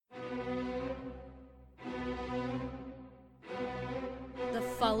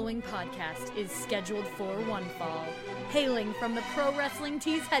following podcast is scheduled for one fall. Hailing from the Pro Wrestling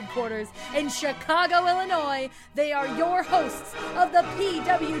Tees headquarters in Chicago, Illinois, they are your hosts of the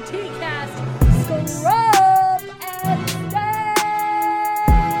PWT Cast, Scrub and Stank!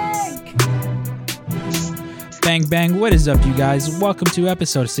 Bang, bang, what is up, you guys? Welcome to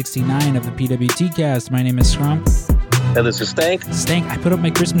episode 69 of the PWT Cast. My name is Scrum. And this is Stank. Stank, I put up my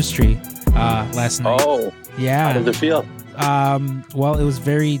Christmas tree last night. Oh, yeah. How did it feel? Well, it was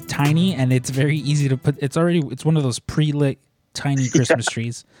very tiny, and it's very easy to put. It's one of those pre-lit tiny Christmas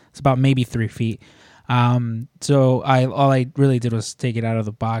trees. It's about maybe 3 feet. So all I really did was take it out of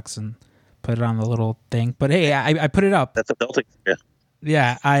the box and put it on the little thing. But hey, I put it up. That's a belting. Yeah.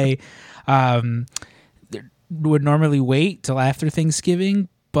 Yeah, I would normally wait till after Thanksgiving,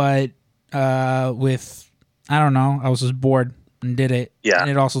 but I don't know, I was just bored and did it. Yeah.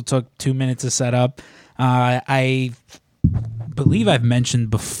 And it also took 2 minutes to set up. I believe I've mentioned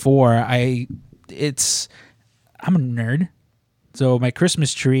before, I'm a nerd. So my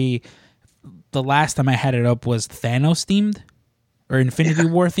Christmas tree, the last time I had it up was Thanos themed or Infinity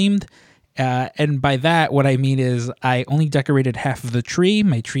War themed. And by that, what I mean is I only decorated half of the tree.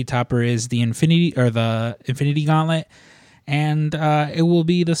 My tree topper is the Infinity Gauntlet. And it will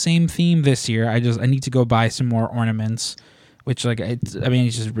be the same theme this year. I need to go buy some more ornaments, which it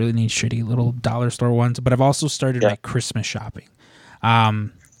just really need shitty little dollar store ones. But I've also started my Christmas shopping.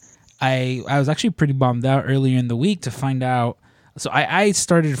 I was actually pretty bummed out earlier in the week to find out. So I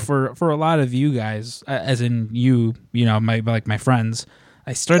started for a lot of you guys, as in my friends.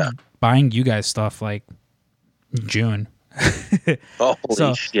 I started buying you guys stuff like June.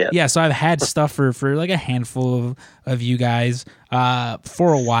 Holy shit. Yeah, so I've had stuff for like a handful of you guys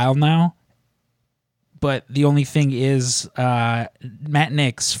for a while now. But the only thing is Matt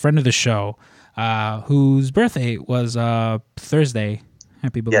Nix, friend of the show, whose birthday was Thursday.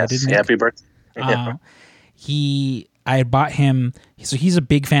 Happy belated. Yes, happy birthday. I had bought him, so he's a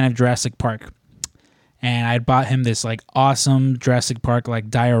big fan of Jurassic Park. And I bought him this like awesome Jurassic Park like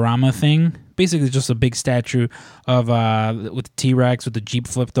diorama thing. Basically just a big statue of with the T-Rex with the Jeep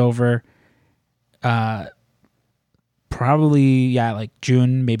flipped over. Probably like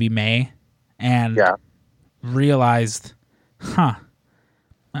June, maybe May. And realized, I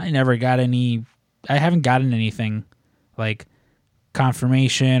haven't gotten anything like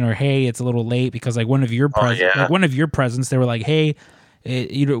confirmation or hey, it's a little late because like one of your presents, they were like, hey,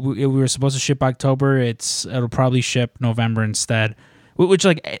 we were supposed to ship October. It'll probably ship November instead, which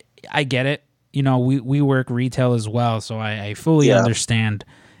like I get it. We work retail as well, so I fully understand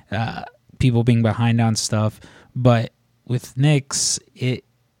people being behind on stuff. But with Nix,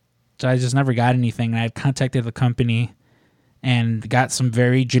 I just never got anything. And I contacted the company and got some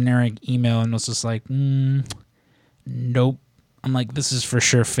very generic email and was just like, nope. I'm like, this is for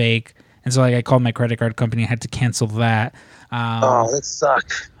sure fake. And so like I called my credit card company. I had to cancel that. That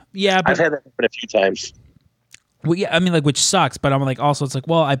sucks. Yeah, but I've had that happen a few times. Well, yeah, I mean, like, which sucks. But I'm like, also, it's like,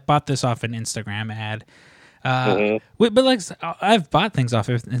 well, I bought this off an Instagram ad. But like, I've bought things off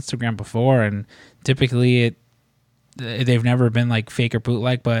of Instagram before, and typically they've never been like fake or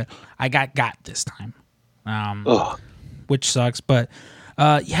bootleg. But I got this time, which sucks. But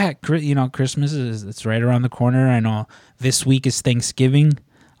Christmas it's right around the corner. I know this week is Thanksgiving.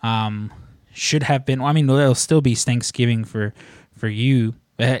 Should have been. Well, I mean, it'll still be Thanksgiving for you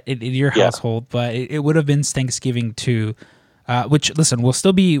in your household, but it would have been Thanksgiving 2. Which listen,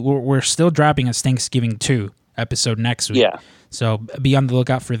 we're still dropping a Thanksgiving 2 episode next week. Yeah. So be on the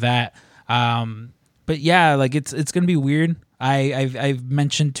lookout for that. But yeah, like it's gonna be weird. I've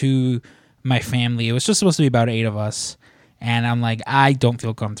mentioned to my family it was just supposed to be about 8 of us, and I'm like I don't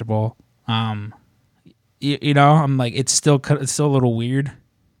feel comfortable. I'm like it's still a little weird.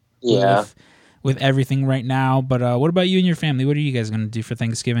 Yeah. With everything right now. But what about you and your family? What are you guys going to do for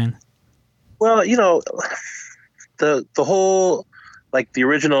Thanksgiving? Well, the whole, like the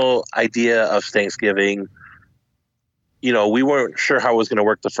original idea of Thanksgiving, we weren't sure how it was going to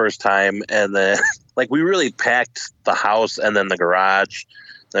work the first time. And then like we really packed the house and then the garage.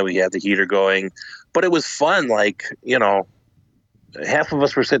 Then we had the heater going. But it was fun. Like, half of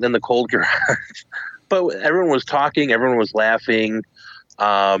us were sitting in the cold garage. But everyone was talking. Everyone was laughing.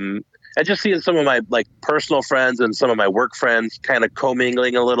 And just seeing some of my like personal friends and some of my work friends kind of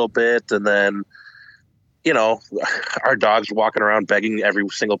commingling a little bit. And then, our dogs walking around begging every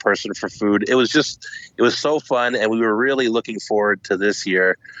single person for food. It was so fun. And we were really looking forward to this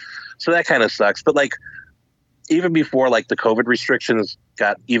year. So that kind of sucks. But like, even before like the COVID restrictions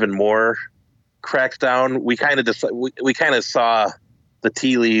got even more cracked down, we kind of saw the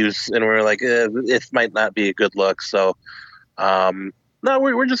tea leaves and we were like, it might not be a good look. So, No,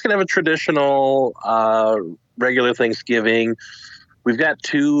 we're just gonna have a traditional, regular Thanksgiving. We've got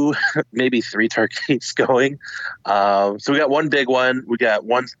 2, maybe 3 turkeys going. So we got one big one. We got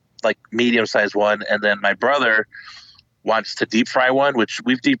one like medium-sized one, and then my brother wants to deep fry one, which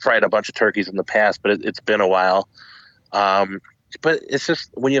we've deep fried a bunch of turkeys in the past, but it's been a while. But it's just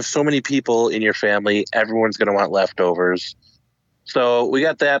when you have so many people in your family, everyone's going to want leftovers. So we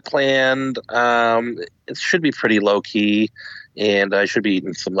got that planned. It should be pretty low key, and I should be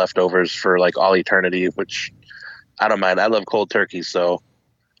eating some leftovers for like all eternity, which I don't mind. I love cold turkey. So,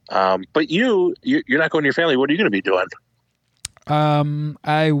 but you're not going to your family. What are you going to be doing?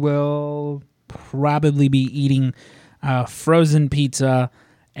 I will probably be eating frozen pizza,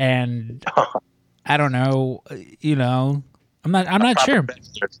 and I don't know. I'm not sure.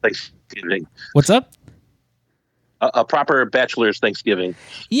 Thanksgiving. What's up? A proper bachelor's Thanksgiving.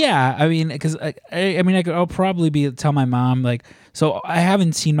 Yeah, I mean, because I'll probably tell my mom, like, so I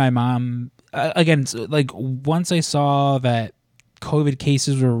haven't seen my mom again. So, like, once I saw that COVID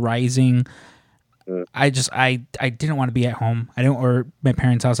cases were rising, I didn't want to be at home. or my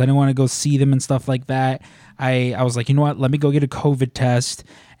parents' house. I didn't want to go see them and stuff like that. I was like, you know what? Let me go get a COVID test,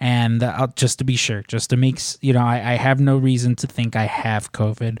 and just to be sure, just to make I have no reason to think I have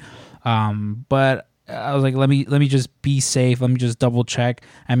COVID. But I was like, let me just be safe. Let me just double check.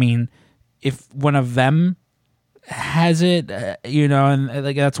 I mean, if one of them has it, and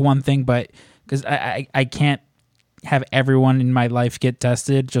like that's one thing, but because I can't have everyone in my life get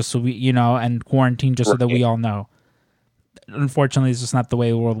tested just so we, and quarantine just so that we all know. Unfortunately, it's just not the way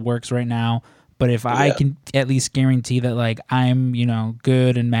the world works right now. But if I can at least guarantee that like I'm,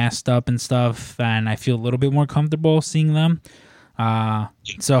 good and masked up and stuff, and I feel a little bit more comfortable seeing them.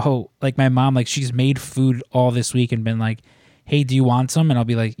 So like my mom, like she's made food all this week and been like, hey, do you want some? And I'll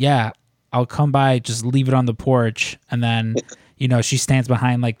be like, yeah, I'll come by, just leave it on the porch. And then, she stands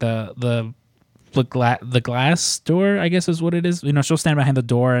behind like the glass door, I guess is what it is. She'll stand behind the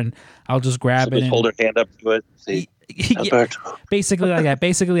door and I'll just grab it and hold her hand up to it. See, basically like that.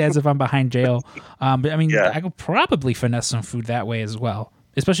 Basically as if I'm behind jail. But I mean, I could probably finesse some food that way as well.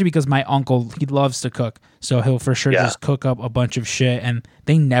 Especially because my uncle, he loves to cook. So he'll for sure just cook up a bunch of shit, and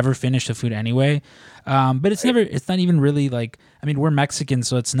they never finish the food anyway. But it's not even really like, I mean, we're Mexican,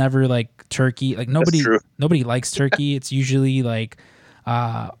 so it's never like turkey. Like nobody likes turkey. It's usually like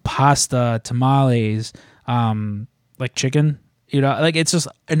pasta, tamales, like chicken, like it's just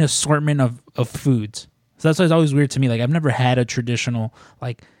an assortment of foods. So that's why it's always weird to me. Like I've never had a traditional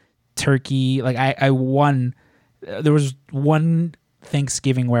like turkey. Like there was one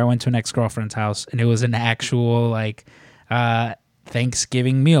Thanksgiving where I went to an ex-girlfriend's house and it was an actual like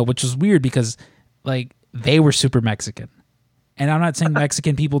Thanksgiving meal, which was weird because like they were super Mexican. And I'm not saying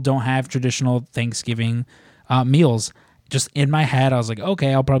Mexican people don't have traditional Thanksgiving meals. Just in my head, I was like,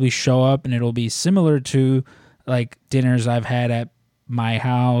 okay, I'll probably show up and it'll be similar to like dinners I've had at my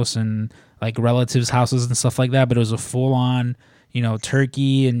house and like relatives' houses and stuff like that. But it was a full on,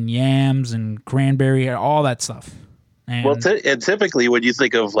 turkey and yams and cranberry and all that stuff. And and typically when you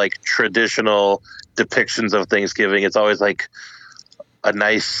think of like traditional depictions of Thanksgiving, it's always like a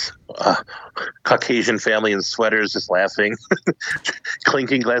nice Caucasian family in sweaters just laughing,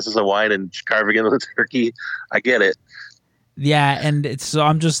 clinking glasses of wine and carving into the turkey. I get it. Yeah, and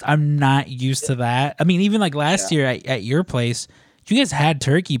I'm not used to that. I mean, even like last year at your place, you guys had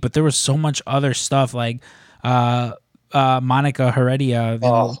turkey, but there was so much other stuff like Monica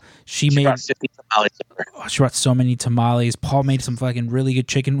Heredia, she made brought 50 tamales. She brought so many tamales. Paul made some fucking really good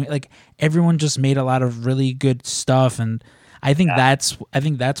chicken. Like everyone just made a lot of really good stuff, and I think that's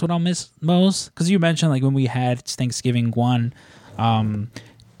what I'll miss most. Because you mentioned like when we had Thanksgiving one,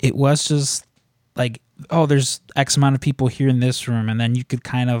 it was just like, oh, there's X amount of people here in this room, and then you could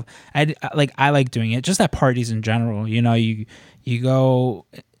kind of I like doing it just at parties in general. You go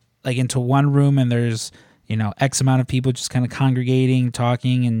like into one room and there's X amount of people just kind of congregating,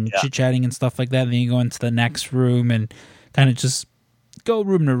 talking and chit-chatting and stuff like that. And then you go into the next room and kind of just go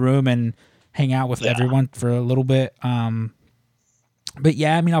room to room and hang out with everyone for a little bit. But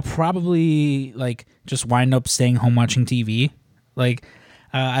yeah, I mean, I'll probably like just wind up staying home watching TV. Like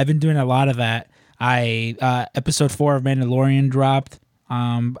I've been doing a lot of that. Episode 4 of Mandalorian dropped.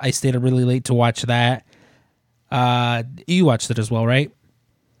 I stayed up really late to watch that. You watched it as well, right?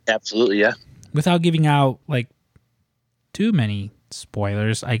 Absolutely, yeah. Without giving out like too many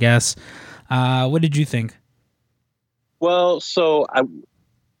spoilers, I guess. What did you think? Well, so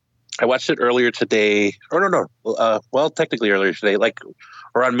I watched it earlier today. Or no. Technically earlier today. Like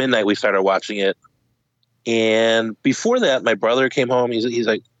around midnight, we started watching it. And before that, my brother came home. He's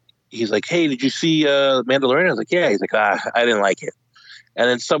like, hey, did you see Mandalorian? I was like, yeah. He's like, I didn't like it. And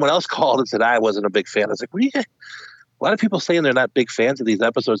then someone else called and said I wasn't a big fan. I was like, a lot of people saying they're not big fans of these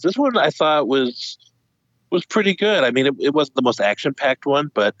episodes. This one I thought was pretty good. I mean, it wasn't the most action-packed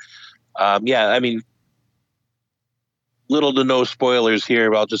one, but yeah, I mean, little to no spoilers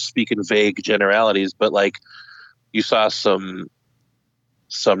here. I'll just speak in vague generalities, but like you saw some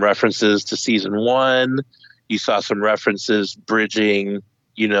references to season 1. You saw some references bridging,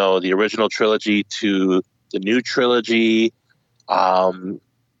 the original trilogy to the new trilogy. Lots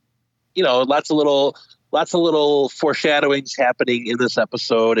of little foreshadowings happening in this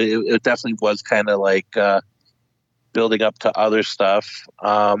episode. It definitely was kind of like building up to other stuff.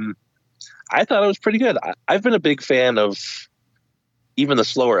 I thought it was pretty good. I've been a big fan of even the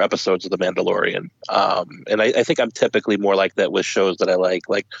slower episodes of The Mandalorian. And I think I'm typically more like that with shows that I like.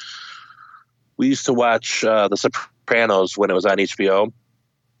 Like we used to watch The Sopranos when it was on HBO.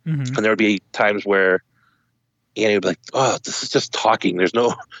 Mm-hmm. And there would be times where Annie would be like, oh, this is just talking. There's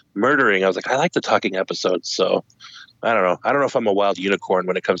no murdering. I was like, I like the talking episodes. So I don't know. I don't know if I'm a wild unicorn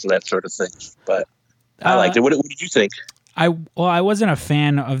when it comes to that sort of thing, but I liked it. What did you think? I wasn't a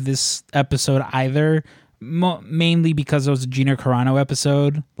fan of this episode either, mainly because it was a Gina Carano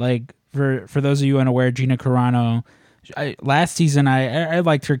episode. Like for those of you unaware, Gina Carano, last season I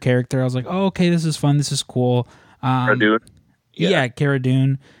liked her character. I was like, oh, okay, this is fun. This is cool. Cara Dune. Yeah, Cara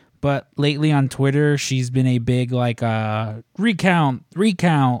Dune. But lately on Twitter, she's been a big like recount.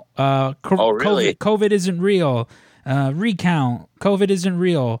 Oh, really? COVID isn't real. Recount. COVID isn't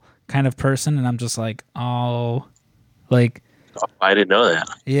real kind of person, and I'm just like, oh. Like, I didn't know that.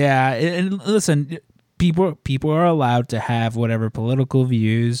 Yeah, and listen, people are allowed to have whatever political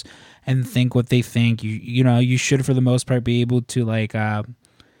views and think what they think. You should for the most part be able to like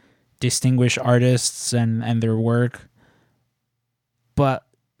distinguish artists and their work. But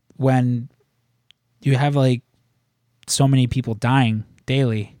when you have like so many people dying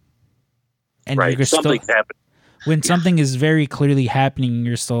daily, and right, you're still happening. When something is very clearly happening,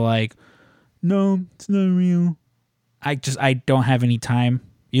 you're still like, no, it's not real. I don't have any time,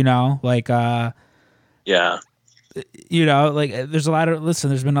 like, yeah, like there's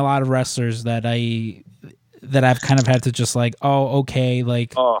there's been a lot of wrestlers that I've kind of had to just like, oh, okay.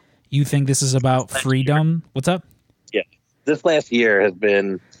 Like, you think this is about freedom? What's up? Yeah. This last year has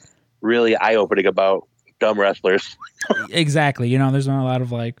been really eye-opening about dumb wrestlers. Exactly. There's been a lot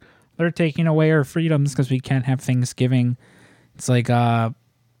of like, they're taking away our freedoms because we can't have Thanksgiving. It's like,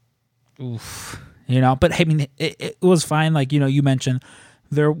 oof. But I mean, it was fine. Like, you mentioned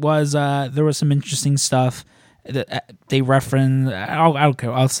there was some interesting stuff that they referenced.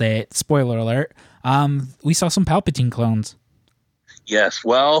 I'll say it. Spoiler alert. We saw some Palpatine clones. Yes.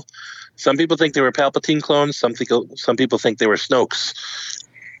 Well, some people think they were Palpatine clones. Some people think they were Snokes.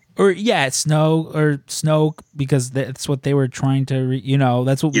 Or Snoke, because that's what they were trying to.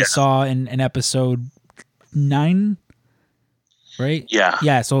 That's what we saw in episode 9. Right?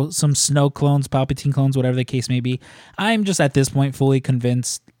 Yeah. So some Snoke clones, Palpatine clones, whatever the case may be. I'm just at this point fully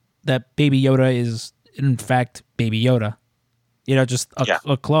convinced that Baby Yoda is in fact Baby Yoda. Just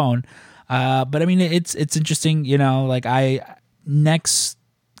a clone. But I mean, it's interesting. Like next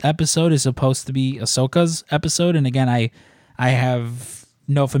episode is supposed to be Ahsoka's episode, and again, I have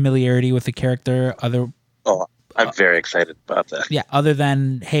no familiarity with the character. I'm very excited about that. Yeah. Other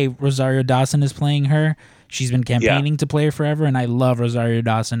than, hey, Rosario Dawson is playing her. She's been campaigning to play her forever, and I love Rosario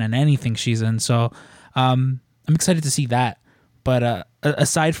Dawson and anything she's in. So I'm excited to see that. But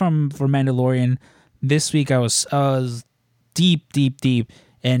aside from Mandalorian, this week I was deep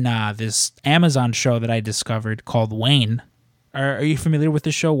in this Amazon show that I discovered called Wayne. Are you familiar with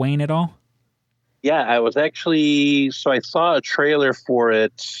this show, Wayne, at all? Yeah, I was actually. So I saw a trailer for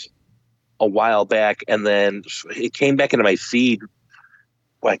it a while back, and then it came back into my feed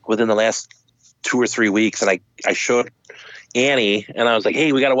like within the last 2 or 3 weeks, and I showed Annie, and I was like,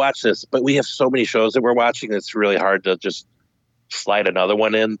 hey, we got to watch this. But we have so many shows that we're watching, it's really hard to just slide another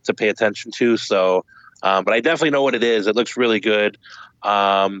one in to pay attention to. So, but I definitely know what it is. It looks really good.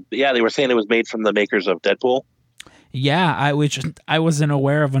 But yeah, they were saying it was made from the makers of Deadpool. Yeah, which I wasn't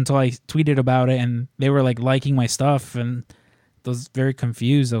aware of until I tweeted about it, and they were like liking my stuff, and I was very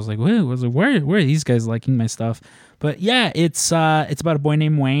confused. I was like, where are these guys liking my stuff? But yeah, it's about a boy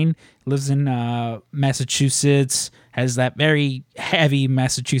named Wayne, lives in Massachusetts, has that very heavy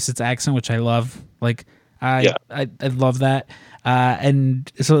Massachusetts accent, which I love. Like, I love that.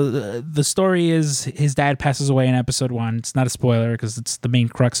 And so the story is his dad passes away in episode 1. It's not a spoiler because it's the main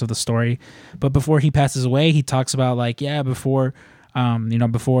crux of the story. But before he passes away, he talks about like, before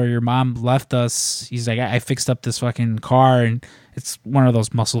your mom left us, he's like, I fixed up this fucking car, and it's one of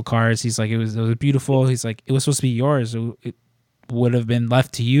those muscle cars. He's like, it was beautiful. He's like, it was supposed to be yours. It would have been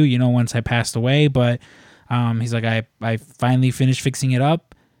left to you, once I passed away. But he's like, I finally finished fixing it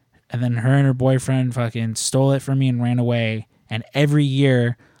up. And then her and her boyfriend fucking stole it from me and ran away. And every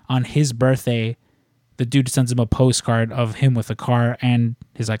year on his birthday, the dude sends him a postcard of him with a car and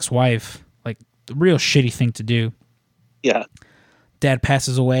his ex-wife. Like, the real shitty thing to do. Yeah. Dad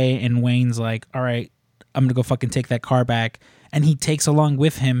passes away, and Wayne's like, all right, I'm going to go fucking take that car back. And he takes along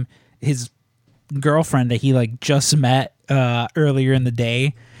with him his girlfriend that he, like, just met earlier in the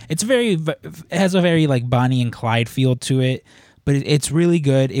day. It has a very, like, Bonnie and Clyde feel to it. But it's really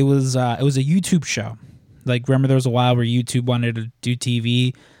good. It was a YouTube show. Like, remember there was a while where YouTube wanted to do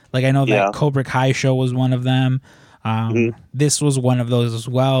TV? Like, I know that Cobra Kai show was one of them. This was one of those as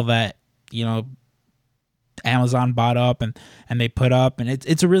well that, Amazon bought up and they put up. And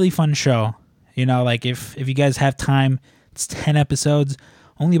it's a really fun show. Like, if you guys have time, it's 10 episodes,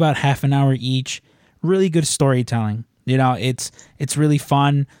 only about half an hour each. Really good storytelling. It's really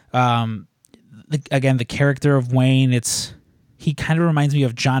fun. Again, the character of Wayne, he kind of reminds me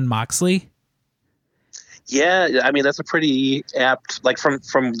of John Moxley. Yeah, I mean, that's a pretty apt, like from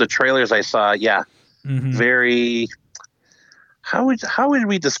the trailers I saw. Yeah, very. How would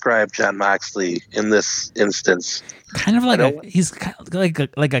we describe John Moxley in this instance? Kind of like he's kind of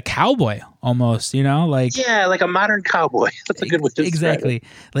like a cowboy almost, like like a modern cowboy. That's a good way to describe it.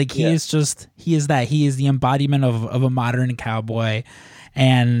 Like he is the embodiment of a modern cowboy,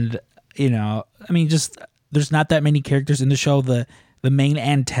 and I mean, just there's not that many characters in the show. The main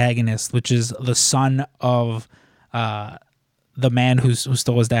antagonist, which is the son of the man who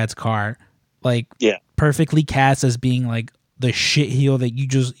stole his dad's car, perfectly cast as being like the shit heel that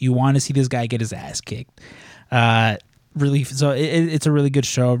you want to see this guy get his ass kicked. Really, so it's a really good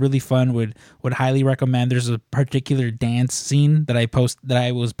show, really fun. Would highly recommend. There's a particular dance scene that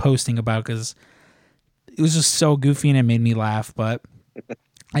I was posting about because it was just so goofy and it made me laugh. But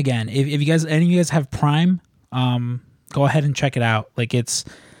again, if you guys, any of you guys have Prime, go ahead and check it out. Like, it's,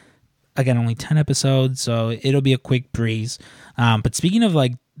 again, only 10 episodes, so it'll be a quick breeze. But speaking of,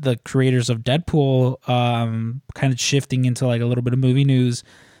 like, the creators of Deadpool, kind of shifting into, like, a little bit of movie news,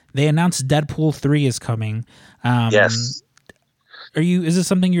 they announced Deadpool 3 is coming. Yes. Is this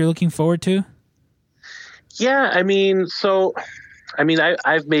something you're looking forward to? Yeah, I mean,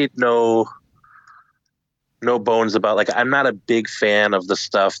 I've made no bones about, like, I'm not a big fan of the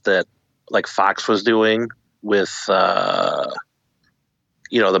stuff that, like, Fox was doing with the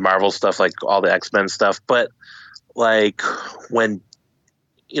Marvel stuff, like all the X-Men stuff. But like when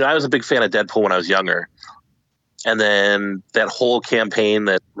I was a big fan of Deadpool when I was younger, and then that whole campaign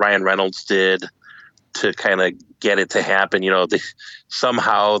that Ryan Reynolds did to kind of get it to happen,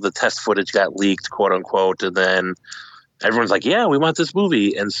 somehow the test footage got leaked, quote unquote, and then everyone's like, yeah, we want this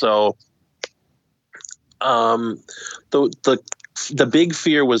movie. And so the big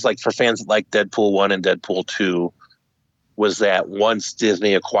fear was, like, for fans like Deadpool 1 and Deadpool 2, was that once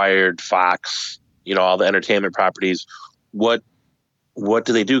Disney acquired Fox, all the entertainment properties, what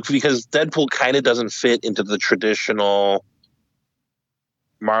do they do? Because Deadpool kind of doesn't fit into the traditional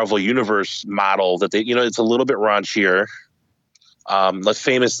Marvel Universe model that they, it's a little bit raunchier.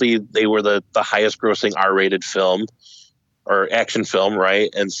 Famously, they were the highest grossing R-rated film or action film, right?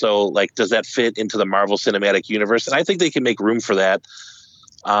 And so, like, does that fit into the Marvel Cinematic Universe? And I think they can make room for that.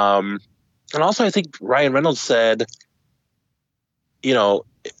 And also, I think Ryan Reynolds said,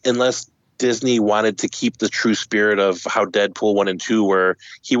 unless Disney wanted to keep the true spirit of how Deadpool 1 and 2 were,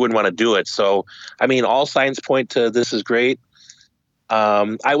 he wouldn't want to do it. So, I mean, all signs point to this is great.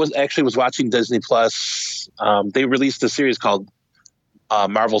 I was watching Disney Plus. They released a series called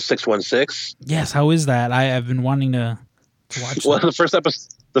Marvel 616. Yes, how is that? I have been wanting to watch. Well, the first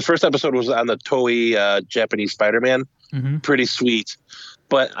episode was on the Toei Japanese Spider-Man. Mm-hmm. Pretty sweet.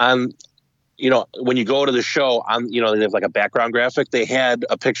 But on, when you go to the show, they have like a background graphic. They had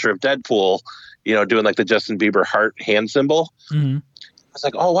a picture of Deadpool, doing like the Justin Bieber heart hand symbol. Mm-hmm. I was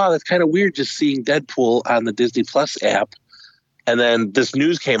like, oh wow, that's kind of weird just seeing Deadpool on the Disney Plus app. And then this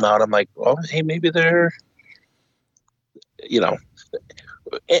news came out. I'm like, oh, hey, maybe they're,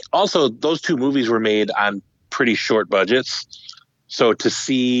 Also, those two movies were made on pretty short budgets. So to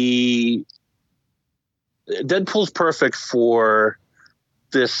see Deadpool's perfect for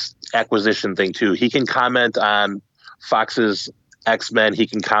this acquisition thing too. He can comment on Fox's X-Men. He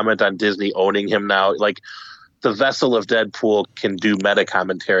can comment on Disney owning him now. Like, the vessel of Deadpool can do meta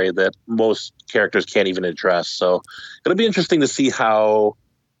commentary that most characters can't even address. So it'll be interesting to see how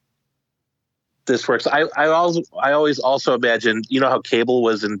this works. I always also imagine, how Cable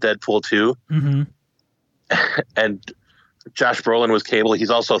was in Deadpool 2, mm-hmm. and Josh Brolin was Cable. He's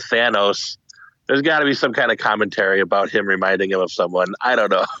also Thanos. there's got to be some kind of commentary about him reminding him of someone. I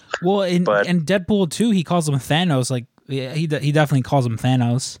don't know. Well, and Deadpool 2, he calls him Thanos. Like, yeah, he definitely calls him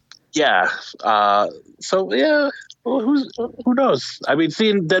Thanos. Yeah. So yeah, well, who knows? I mean,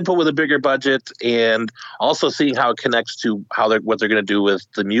 seeing Deadpool with a bigger budget and also seeing how it connects to what they're going to do with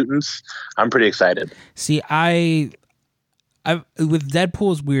the mutants, I'm pretty excited. See, I with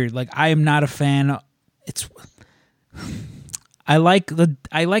Deadpool is weird. Like, I am not a fan. I like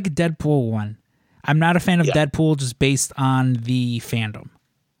Deadpool 1. I'm not a fan of Deadpool just based on the fandom.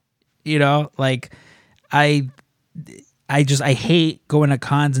 You know, like I hate going to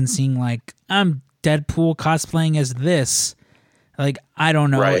cons and seeing like I'm Deadpool cosplaying as this. Like, I don't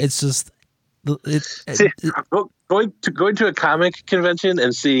know. Right. It's just going to a comic convention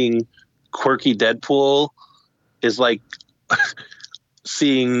and seeing quirky Deadpool is like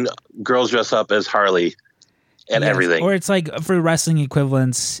seeing girls dress up as Harley and everything. Or it's like, for wrestling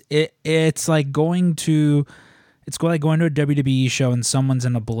equivalents, it's like going to a WWE show and someone's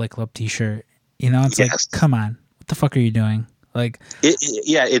in a Bullet Club t-shirt. You know, it's like, come on, what the fuck are you doing? Like,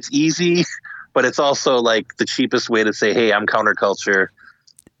 it's easy, but it's also like the cheapest way to say, hey, I'm counterculture.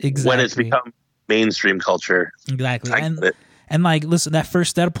 Exactly. When it's become mainstream culture. Exactly. And like, listen, that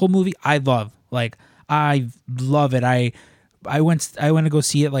first Deadpool movie, I love. Like, I love it. I went to go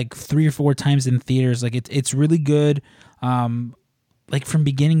see it like 3 or 4 times in theaters. Like, it's really good. Like, from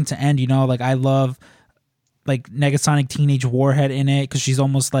beginning to end, you know, like, I love like Negasonic Teenage Warhead in it, because she's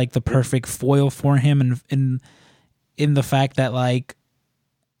almost like the perfect foil for him, and in the fact that, like,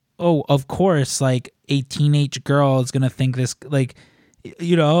 oh, of course, like, a teenage girl is gonna think this, like,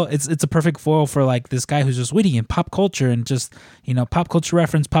 you know, it's a perfect foil for like this guy who's just witty and pop culture and just, you know, pop culture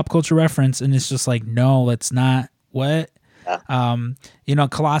reference, and it's just like, no, it's not. What? You know,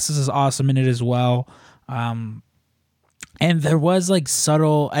 Colossus is awesome in it as well. And there was like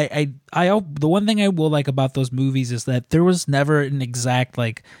subtle. I the one thing I will like about those movies is that there was never an exact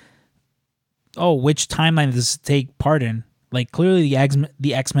like, oh, which timeline does this take part in? Like, clearly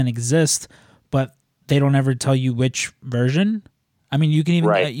the X-Men exist, but they don't ever tell you which version. I mean, you can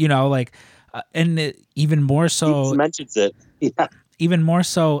even you know, like, and even more so, he mentions it. Yeah. Even more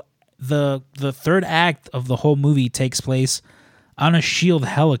so, the third act of the whole movie takes place on a SHIELD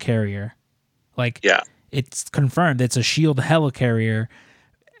helicarrier. Like, yeah. It's confirmed it's a SHIELD helicarrier.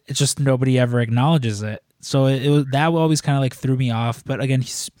 It's just nobody ever acknowledges it. So that always kind of like threw me off. But again,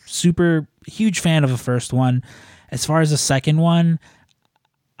 he's super huge fan of the first one. As far as the second one,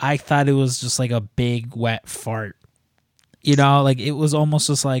 I thought it was just like a big wet fart. You know, like, it was almost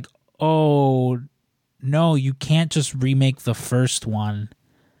just like, oh no, you can't just remake the first one.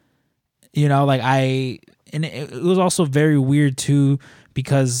 You know, like, and it was also very weird too,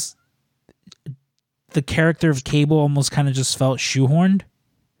 because the character of Cable almost kind of just felt shoehorned,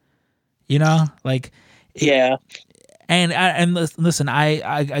 you know, like, yeah. And listen,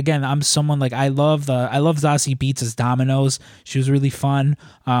 again, I'm someone like, I love Zazie Beetz as Dominoes. She was really fun.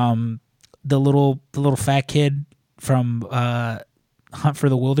 The little fat kid from Hunt for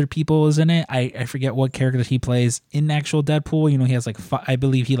the Wilder People is in it. I forget what character he plays in actual Deadpool. You know, he has like, I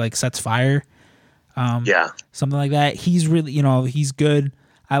believe he like sets fire. Something like that. He's really, you know, he's good.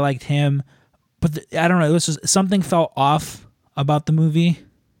 I liked him. But I don't know, it was just something felt off about the movie,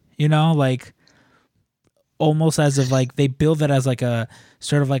 you know, like, almost as if like they build it as like a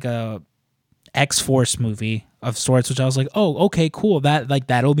sort of like a X-Force movie of sorts, which I was like, oh, okay, cool, that like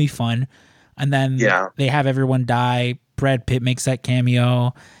that'll be fun. And then they have everyone die. Brad Pitt makes that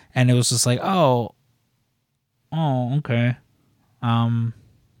cameo, and it was just like, oh, okay,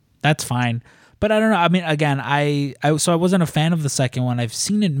 that's fine. But I don't know. I mean, again, I wasn't a fan of the second one. I've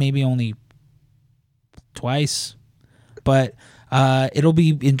seen it maybe only twice, but it'll be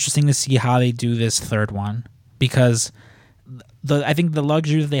interesting to see how they do this third one, because I think the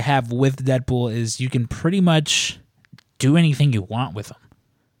luxury that they have with Deadpool is you can pretty much do anything you want with him.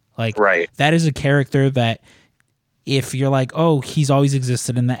 Like, that is a character that, if you're like, oh, he's always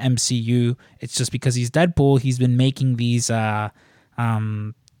existed in the MCU, it's just because he's Deadpool. He's been making these you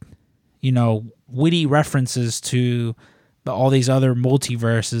know, witty references to all these other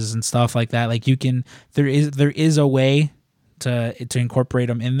multiverses and stuff like that. Like, you can, there is a way to incorporate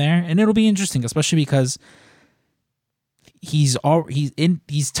them in there, and it'll be interesting, especially because he's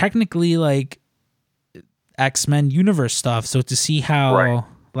technically like X-Men universe stuff. So to see how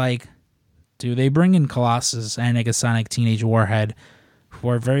like, do they bring in Colossus and Negasonic Teenage Warhead, who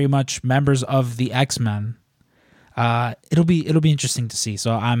are very much members of the X-Men? It'll be interesting to see.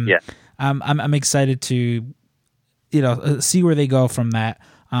 So I'm excited to, you know, see where they go from that.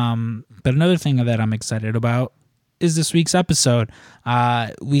 But another thing that I'm excited about is this week's episode.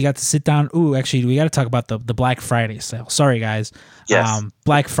 We got to sit down. Ooh, actually, we got to talk about the Black Friday sale. Sorry, guys. Yes.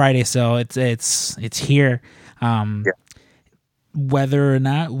 Black Friday sale. It's here. Whether or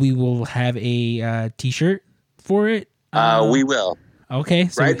not we will have a T-shirt for it, we will. Okay.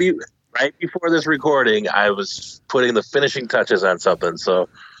 So right before this recording, I was putting the finishing touches on something. So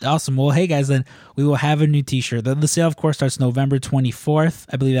awesome. Well, hey guys, then we will have a new T-shirt. The sale, of course, starts November 24th.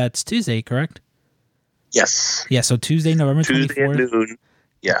 I believe that's Tuesday, correct? Yes. Yeah. So Tuesday, November 24th. Tuesday at noon.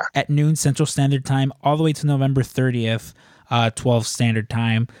 Yeah. At noon Central Standard Time, all the way to November 30th, 12 Standard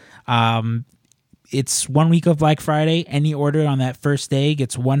Time. It's 1 week of Black Friday. Any order on that first day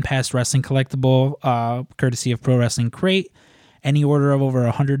gets one Past Wrestling collectible, courtesy of Pro Wrestling Crate. Any order of over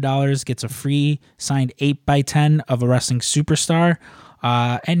 $100 gets a free signed 8x10 of a wrestling superstar.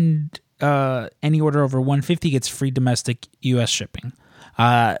 And any order over $150 gets free domestic U.S. shipping.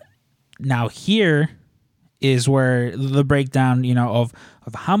 Now here is where the breakdown, of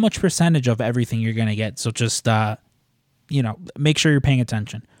how much percentage of everything you're going to get. So just, make sure you're paying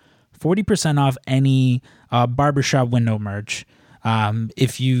attention. 40% off any barbershop window merch.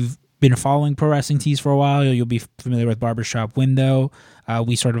 If you've been following Pro Wrestling Tees for a while, you'll be familiar with Barbershop Window.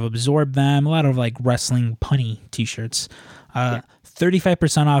 We sort of absorbed them. A lot of like wrestling punny t-shirts.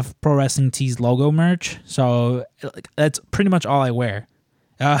 35% off Pro Wrestling Tees logo merch. So that's pretty much all I wear.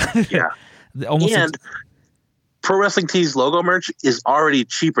 And Pro Wrestling Tees logo merch is already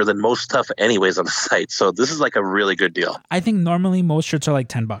cheaper than most stuff anyways on the site. So this is like a really good deal. I think normally most shirts are like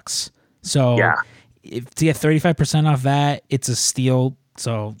 $10. So if to get 35% off that, it's a steal.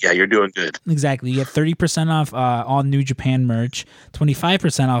 So yeah, you're doing good. Exactly. You get 30% off all New Japan merch,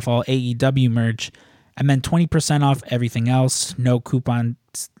 25% off all AEW merch, and then 20% off everything else. No coupons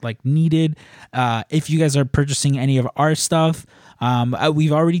like needed. If you guys are purchasing any of our stuff,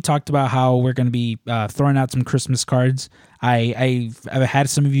 we've already talked about how we're going to be throwing out some Christmas cards. I've had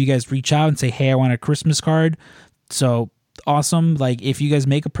some of you guys reach out and say, hey, I want a Christmas card. So awesome. Like if you guys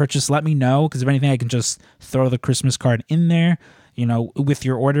make a purchase, let me know, because if anything, I can just throw the Christmas card in there. With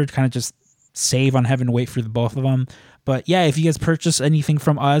your order, to kind of just save on having to wait for the both of them. But yeah, if you guys purchase anything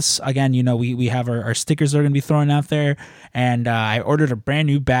from us, again, we have our stickers that are going to be thrown out there. And I ordered a brand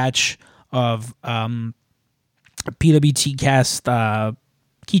new batch of PWT Cast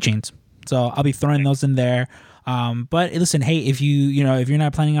keychains. So I'll be throwing those in there. But listen, hey, if you're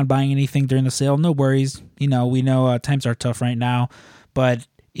not planning on buying anything during the sale, no worries. We know times are tough right now. But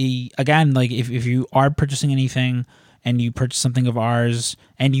again, like if you are purchasing anything, and you purchase something of ours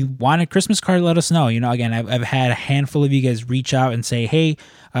and you want a Christmas card, let us know. Again, I've had a handful of you guys reach out and say, hey,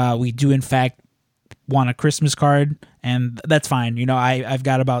 we do in fact want a Christmas card, and that's fine. I've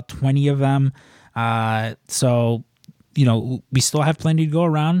got about 20 of them. So, we still have plenty to go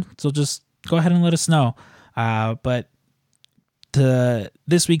around. So just go ahead and let us know. But to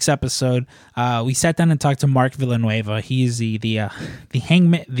this week's episode, we sat down and talked to Mark Villanueva. He's the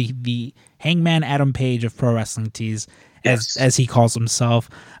Hangman Adam Page of Pro Wrestling Tees, as he calls himself.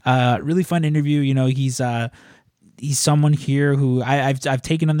 Really fun interview. He's someone here who I've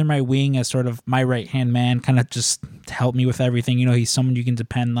taken under my wing as sort of my right hand man, kind of just to help me with everything. He's someone you can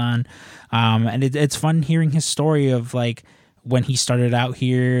depend on, and it's fun hearing his story of like when he started out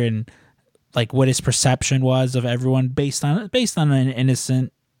here and like what his perception was of everyone based on an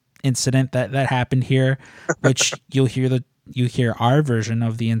innocent incident that happened here, which you hear our version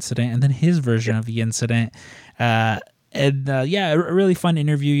of the incident and then his version of the incident. A really fun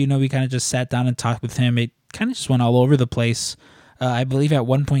interview. We kind of just sat down and talked with him. It kind of just went all over the place. I believe at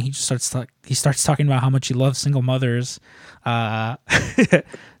one point he just starts talking about how much he loves single mothers. So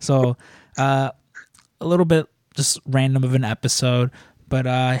a little bit just random of an episode. But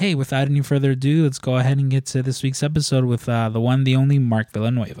hey, without any further ado, let's go ahead and get to this week's episode with the one, the only Mark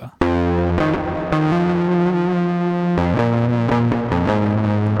Villanueva.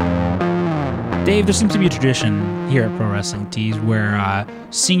 Dave, there seems to be a tradition here at Pro Wrestling Tees where a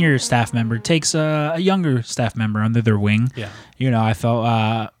senior staff member takes a younger staff member under their wing. Yeah. I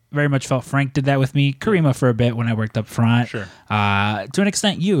felt very much felt Frank did that with me. Karima for a bit when I worked up front. Sure. To an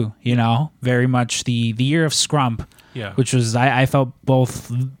extent, very much the year of Scrump. Yeah. Which was, I felt both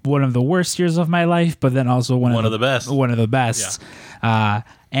one of the worst years of my life, but then also one of the best. One of the best. Yeah.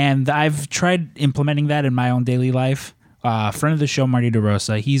 And I've tried implementing that in my own daily life. Friend of the show, Marty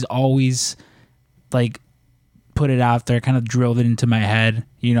DeRosa, he's always like put it out there, kind of drilled it into my head,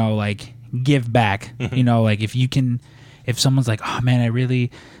 like give back. Like if someone's like, oh man, I really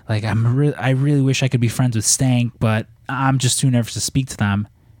wish I could be friends with Stank, but I'm just too nervous to speak to them.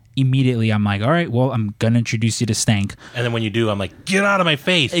 immediately I'm like, all right, well, I'm gonna introduce you to Stank. And then when you do, I'm like, get out of my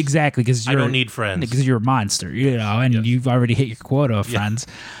face. Exactly, because I don't need friends. Because you're a monster, and you've already hit your quota of friends.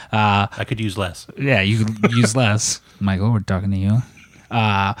 I could use less. Yeah, you could use less. I'm like, oh, we're talking to you.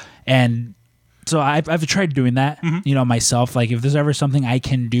 And so I've tried doing that, myself. Like, if there's ever something I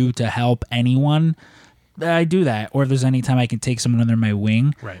can do to help anyone, I do that. Or if there's any time I can take someone under my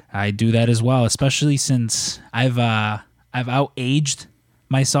wing, right, I do that as well. Especially since I've out-aged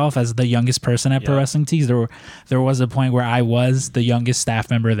myself as the youngest person at Pro Wrestling Tees. There was a point where I was the youngest staff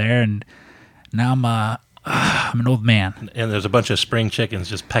member there, and now I'm an old man. And there's a bunch of spring chickens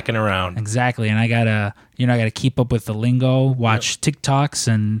just pecking around. Exactly, and I gotta keep up with the lingo, watch TikToks,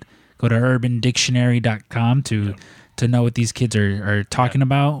 and go to UrbanDictionary.com to know what these kids are talking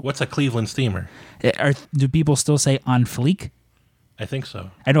about. What's a Cleveland steamer? Do people still say on fleek? I think so.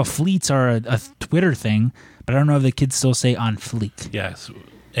 I know fleets are a Twitter thing, but I don't know if the kids still say on fleek. Yes,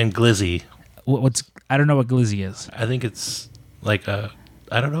 and glizzy. I don't know what glizzy is. I think it's like I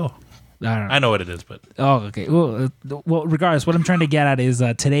don't know. I know what it is, but okay. Well, regardless, what I'm trying to get at is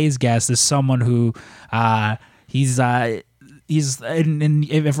today's guest is someone who he's and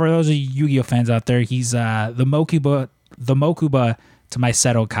if for those of you Yu-Gi-Oh fans out there, he's the Mokuba to my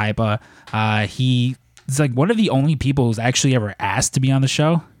Seto Kaiba. He's like one of the only people who's actually ever asked to be on the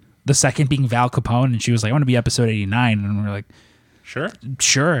show. The second being Val Capone, and she was like, "I want to be episode 89," and we're like, "Sure."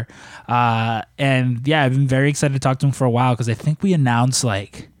 And yeah, I've been very excited to talk to him for a while because I think we announced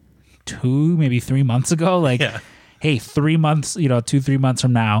like 2, maybe 3 months ago, like, hey, 3 months, 2-3 months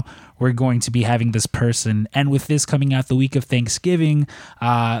from now, we're going to be having this person. And with this coming out the week of Thanksgiving,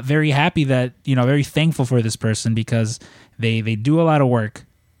 very happy that, very thankful for this person because they do a lot of work,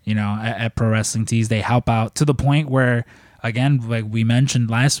 at Pro Wrestling Tees. They help out to the point where, again, like we mentioned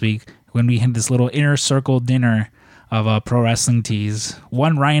last week, when we had this little inner circle dinner of Pro Wrestling Tees,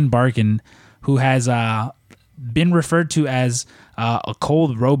 one Ryan Barkin, who has been referred to as a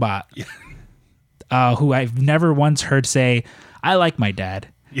cold robot, who I've never once heard say, "I like my dad."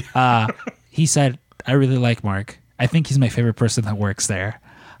 He said, "I really like Mark. I think he's my favorite person that works there."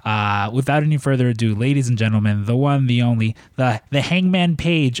 Without any further ado, ladies and gentlemen, the one, the only, the Hangman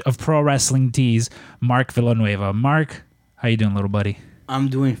Page of Pro Wrestling Tees, Mark Villanueva. Mark, how you doing, little buddy? I'm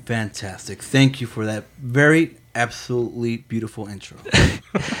doing fantastic. Thank you for that very absolutely beautiful intro.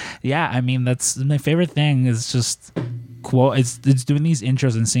 Yeah, I mean, that's my favorite thing is just it's doing these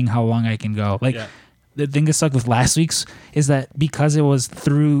intros and seeing how long I can go. Like, the thing that sucked with last week's is that because it was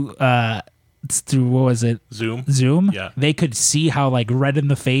through what was it? Zoom. Yeah. They could see how like red in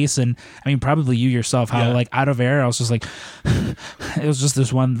the face, and I mean probably you yourself, how like out of air. I was just like, it was just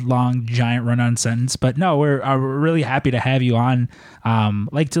this one long giant run-on sentence. But no, we're really happy to have you on.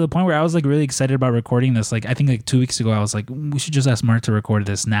 Like to the point where I was like really excited about recording this. Like I think like 2 weeks ago, I was like, we should just ask Mark to record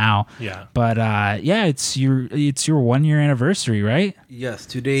this now. Yeah. But it's your 1 year anniversary, right? Yes.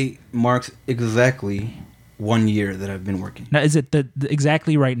 Today marks exactly 1 year that I've been working. Now, is it the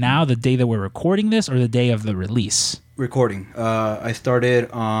exactly right now, the day that we're recording this, or the day of the release? Recording. I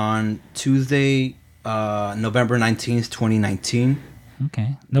started on Tuesday, November 19th, 2019.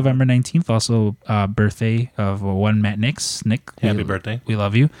 Okay. November 19th, also birthday of one Matt Nix. Nick, happy birthday. We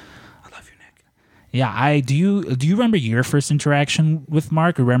love you. I love you, Nick. Yeah, do you remember your first interaction with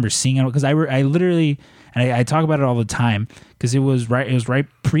Mark? Or remember seeing it? Because I literally, and I talk about it all the time, because it was right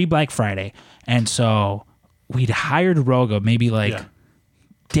pre-Black Friday. And so we'd hired Roga maybe like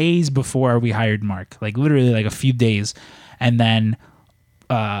days before we hired Mark, like literally like a few days, and then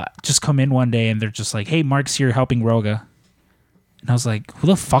just come in one day and they're just like, "Hey, Mark's here helping Roga," and I was like, "Who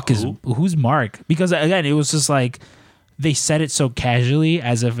the fuck who's Mark?" Because again, it was just like they said it so casually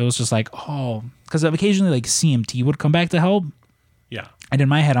as if it was just like, oh, because occasionally like CMT would come back to help, and in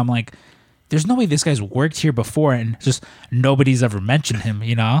my head I'm like, there's no way this guy's worked here before and just nobody's ever mentioned him,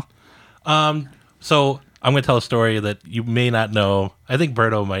 So I'm going to tell a story that you may not know. I think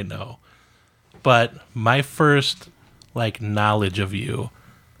Berto might know. But my first, knowledge of you,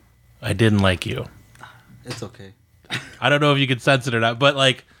 I didn't like you. It's okay. I don't know if you can sense it or not, but,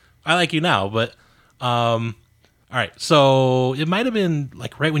 I like you now. But, all right. So it might have been,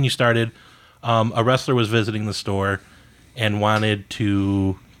 right when you started, a wrestler was visiting the store and wanted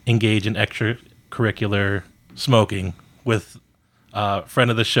to engage in extracurricular smoking with friend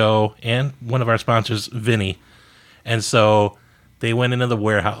of the show and one of our sponsors, Vinny. And so they went into the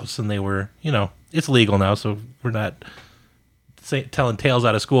warehouse and they were, it's legal now, so we're not telling tales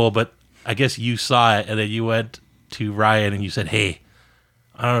out of school, but I guess you saw it and then you went to Ryan and you said, "Hey,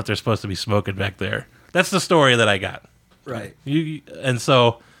 I don't know if they're supposed to be smoking back there." That's the story that I got. Right. And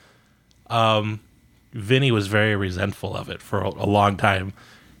so Vinny was very resentful of it for a long time.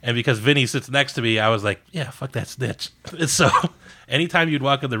 And because Vinny sits next to me, I was like, yeah, fuck that snitch. And so anytime you'd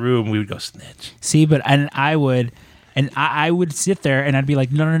walk in the room, we would go snitch. See, but I would sit there and I'd be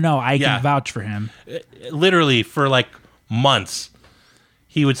like, no, I can vouch for him. Literally for like months,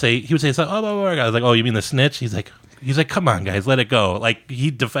 he would say something. Oh, I was like, oh, you mean the snitch? He's like, come on, guys, let it go. Like he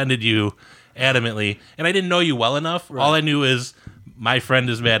defended you adamantly, and I didn't know you well enough. Right. All I knew is my friend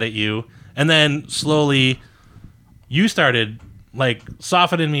is mad at you, and then slowly you started like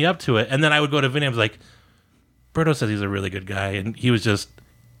softening me up to it, and then I would go to Vinny. I was like, Berto says he's a really good guy, and he was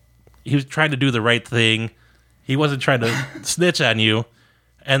trying to do the right thing. He wasn't trying to snitch on you,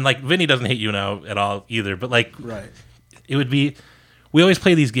 and like Vinny doesn't hate you now at all either. But like, right, it would be. We always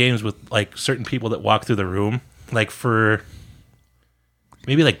play these games with like certain people that walk through the room. Like for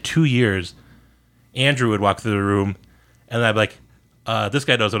maybe like 2 years, Andrew would walk through the room, and I'd be like, "This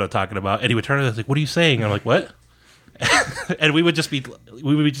guy knows what I'm talking about." And he would turn to me and like, "What are you saying?" And I'm like, "What?" And we would just be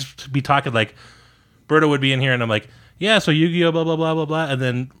talking like, Berto would be in here, and I'm like, "Yeah, so Yu-Gi-Oh, blah blah blah blah blah." And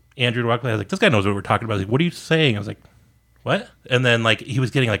then Andrew would walk by. I was like, "This guy knows what we're talking about." He's like, "What are you saying?" I was like, "What?" And then like he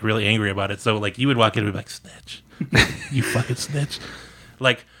was getting like really angry about it. So like you would walk in and be like, "Snitch, you fucking snitch,"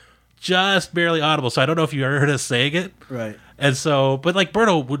 like just barely audible. So I don't know if you ever heard us saying it, right? And so, but like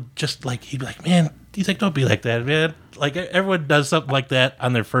Berto would just like he'd be like, "Man," he's like, "Don't be like that, man." Like everyone does something like that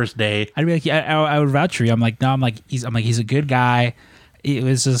on their first day. I'd be like, yeah, I would vouch for you. I'm like, no, he's a good guy. It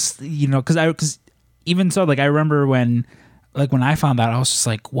was just, because even so, like I remember when I found out, I was just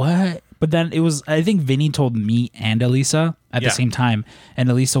like, what? But then it was, I think Vinny told me and Elisa at the same time, and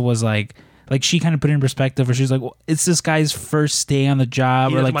Elisa was like she kind of put it in perspective, where she's like, well, it's this guy's first day on the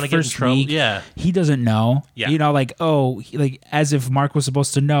job, or like first week. Yeah, he doesn't know. Yeah, like as if Mark was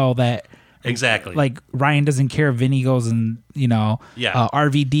supposed to know that. Exactly. Like Ryan doesn't care if Vinny goes and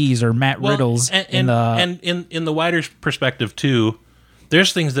RVDs or Matt Riddles. And in the wider perspective too,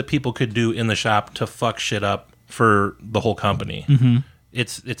 there's things that people could do in the shop to fuck shit up for the whole company. Mm-hmm.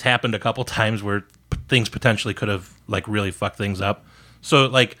 It's happened a couple times where things potentially could have like really fucked things up. So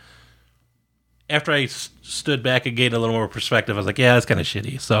like after I stood back and gained a little more perspective, I was like, yeah, that's kind of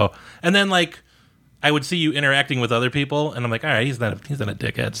shitty. So and then like I would see you interacting with other people, and I'm like, all right, he's not a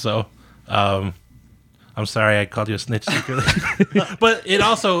dickhead. So. I'm sorry I called you a snitch secretly. But it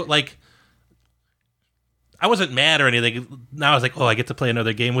also, like, I wasn't mad or anything. Now I was like, oh, I get to play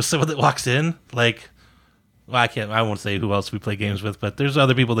another game with someone that walks in. Like, well, I won't say who else we play games with, but there's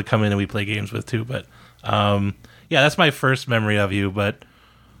other people that come in and we play games with too. But, yeah, that's my first memory of you. But,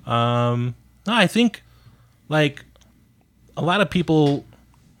 no, I think, like, a lot of people,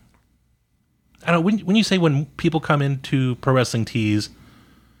 I don't know, when you say when people come into Pro Wrestling Tees,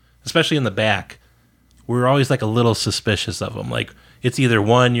 especially in the back, we're always like a little suspicious of them. Like it's either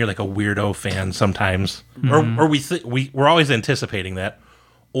one, you're like a weirdo fan sometimes, or we're always anticipating that,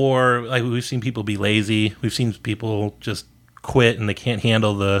 or like we've seen people be lazy. We've seen people just quit and they can't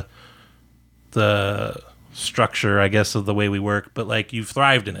handle the structure, I guess, of the way we work. But like you've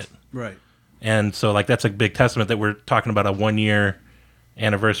thrived in it, right? And so like that's a big testament that we're talking about a 1 year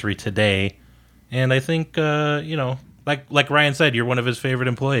anniversary today. And I think Like Ryan said, you're one of his favorite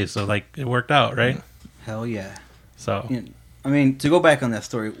employees, so like it worked out, right? Hell yeah. So I mean, to go back on that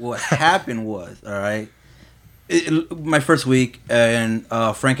story, what happened was, all right, my first week, and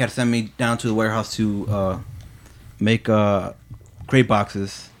Frank had sent me down to the warehouse to make crate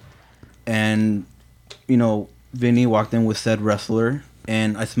boxes, and Vinny walked in with said wrestler,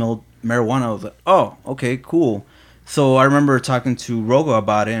 and I smelled marijuana. I was like, oh, okay, cool. So I remember talking to Rogo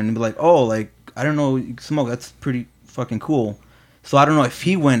about it, and he'd be like, oh, like I don't know, you can smoke. That's pretty fucking cool. So I don't know if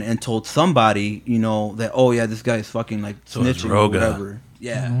he went and told somebody, that, oh yeah, this guy is fucking like snitching or whatever.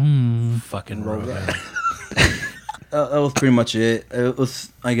 Yeah. Fucking Roga. That was pretty much it. It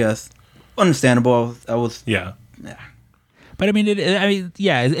was, I guess, understandable. Yeah. But I mean,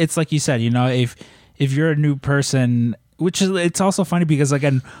 it's like you said, if you're a new person, which is, it's also funny because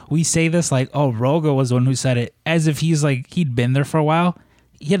again, we say this like, oh, Roga was the one who said it, as if he'd been there for a while.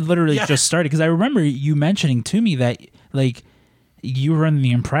 He had literally just started, because I remember you mentioning to me that like you were under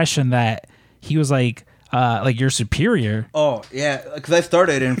the impression that he was like your superior. Oh yeah, because I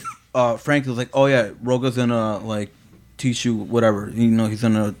started and Frank was like, oh yeah, Roga's gonna like teach you whatever. He's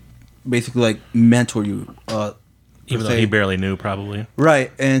gonna basically like mentor you. Even though he barely knew, probably.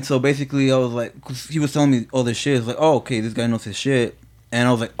 Right, and so basically I was like, cause he was telling me all this shit. It's like, oh okay, this guy knows his shit, and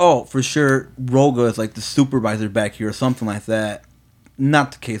I was like, oh for sure, Roga is like the supervisor back here or something like that.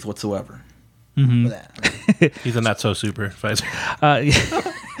 Not the case whatsoever. Mm-hmm. He's a not so supervisor.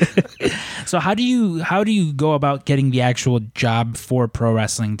 So how do you go about getting the actual job for Pro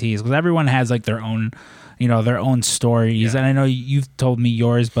Wrestling Tees? Because everyone has like their own, their own stories, and I know you've told me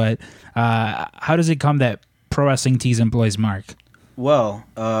yours, but how does it come that Pro Wrestling Tees employs Mark? Well,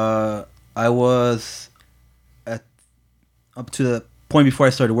 I was up to the point before I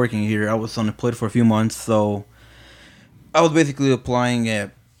started working here. I was unemployed for a few months, so I was basically applying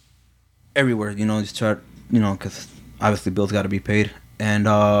at everywhere. Just try, because obviously bills got to be paid. And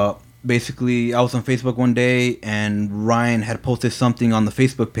basically, I was on Facebook one day, and Ryan had posted something on the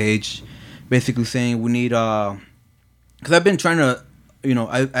Facebook page, basically saying we need because I've been trying to,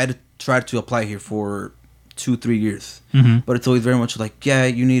 I had tried to apply here for 2-3 years, but it's always very much like,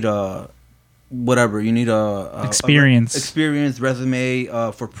 you need whatever, you need experience resume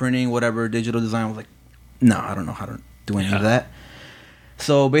for printing, whatever, digital design. I was like, no, I don't know how to do any of that.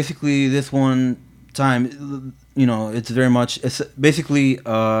 So basically, this one time, it's very much, it's basically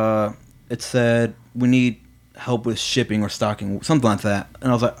it said we need help with shipping or stocking, something like that.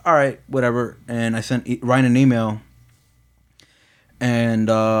 And I was like, all right, whatever. And I sent Ryan an email, and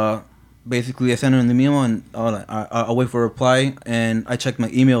basically I sent him an email, and I'll wait for a reply. And I checked my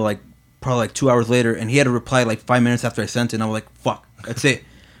email probably 2 hours later, and he had a reply 5 minutes after I sent it. And I was like, fuck, that's it.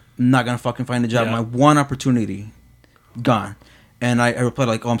 I'm not gonna fucking find a job. My one opportunity gone. And I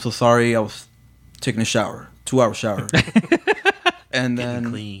replied I'm so sorry, I was taking a shower, 2-hour shower. And then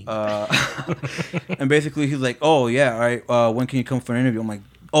and basically he's like, oh yeah, all right, when can you come for an interview? I'm like,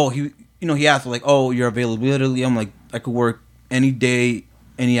 oh, he asked your availability. I'm like, I could work any day,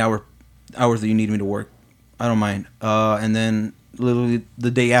 any hours that you need me to work. I don't mind. And then literally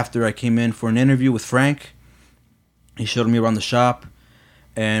the day after, I came in for an interview with Frank. He showed me around the shop,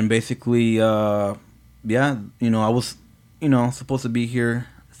 and basically I was supposed to be here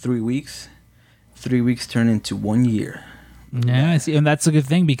 3 weeks. 3 weeks turned into 1 year. Yeah, I see, and that's a good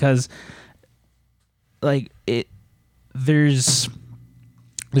thing because, there's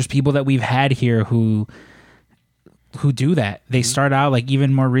people that we've had here who do that. They start out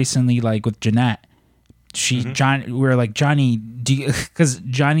even more recently, with Jeanette. We're like, Johnny, because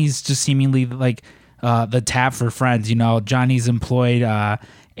Johnny's just seemingly the tap for friends. Johnny's employed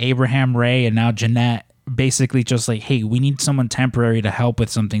Abraham Ray and now Jeanette. Basically, just hey, we need someone temporary to help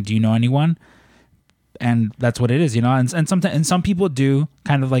with something. Do you know anyone? And that's what it is, and sometimes, and some people do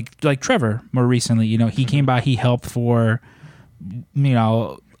kind of like Trevor more recently. He came by, he helped for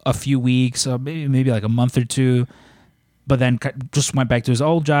a few weeks, maybe a month or two, but then just went back to his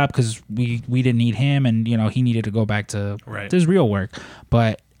old job because we didn't need him, and he needed to go back to his real work.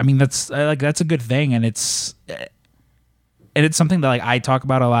 But I mean, that's a good thing, and it's something that I talk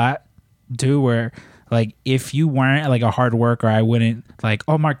about a lot too, where if you weren't a hard worker, I wouldn't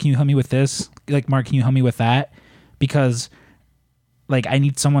oh, Mark, can you help me with this? Mark, can you help me with that? Because I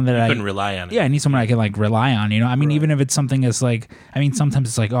need someone that I couldn't rely on. Yeah, I need someone I can rely on. I mean, even if it's something that's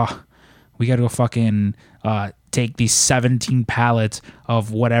sometimes it's oh, we got to go fucking take these 17 pallets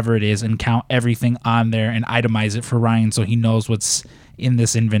of whatever it is and count everything on there and itemize it for Ryan so he knows what's in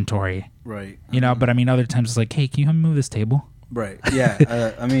this inventory. Right. But I mean, other times it's hey, can you help me move this table? Right.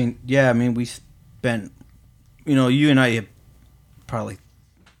 Yeah. I mean, we spent, you and I have probably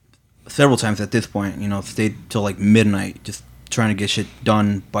several times at this point, stayed till midnight just trying to get shit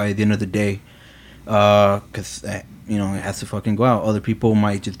done by the end of the day, because it has to fucking go out. Other people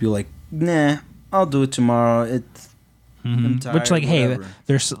might just be like, nah, I'll do it tomorrow. It's I'm tired, which hey,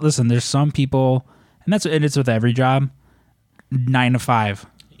 there's some people, and it's with every job, 9 to 5.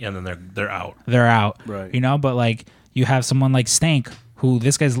 Yeah, and then they're out. They're out. Right. But you have someone like Stank, who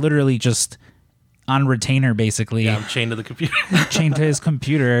this guy's literally just on retainer, basically. Yeah, I'm chained to the computer. Chained to his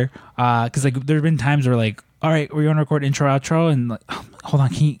computer. Because there have been times where all right, we're going to record intro, outro, and hold on,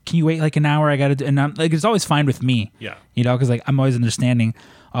 can you wait an hour? I got to, and I'm it's always fine with me. Yeah. Because I'm always understanding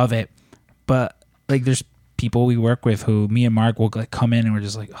of it. But there's people we work with who me and Mark will come in and we're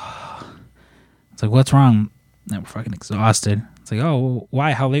just oh. It's what's wrong? And we're fucking exhausted. It's oh, well,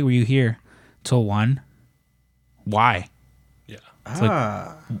 why? How late were you here? Till 1. Why? Yeah. It's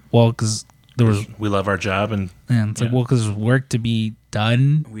well, because we love our job, and it's well, because there's work to be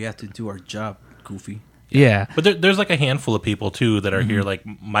done. We have to do our job, Goofy. Yeah. But there's a handful of people too that are here, like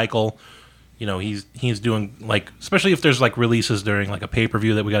Michael. He's doing especially if there's releases during a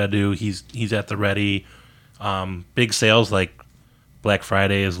pay-per-view that we got to do. He's at the ready. Big sales like Black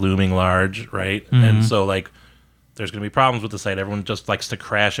Friday is looming large, right? And so there's going to be problems with the site. Everyone just likes to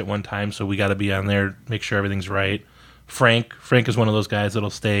crash at one time, so we got to be on there, make sure everything's right. Frank is one of those guys that'll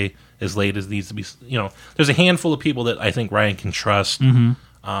stay as late as needs to be. There's a handful of people that I think Ryan can trust,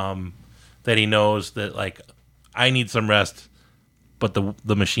 that he knows that I need some rest. but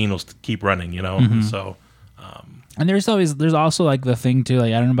the machine will keep running, you know. So, and there's also like the thing too.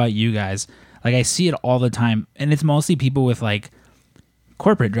 Like I don't know about you guys, like I see it all the time, and it's mostly people with like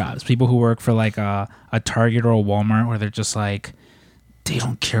corporate jobs, people who work for like a Target or a Walmart, where they're just like, they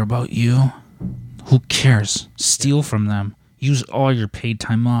don't care about you. Who cares? Steal from them. Use all your paid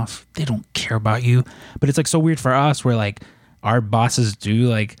time off. They don't care about you. But it's like so weird for us where like our bosses do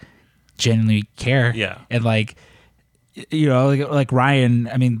like genuinely care. Yeah. And like, you know, like Ryan,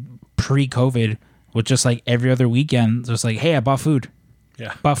 I mean, pre-COVID was just like every other weekend, just like, hey, I bought food.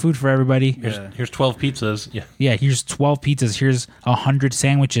 Yeah. Bought food for everybody. Here's 12 pizzas. Yeah. Yeah, here's 12 pizzas. Here's 100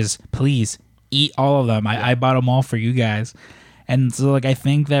 sandwiches. Please eat all of them. I bought them all for you guys. And so like I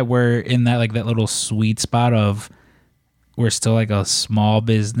think that we're in that like that little sweet spot of we're still like a small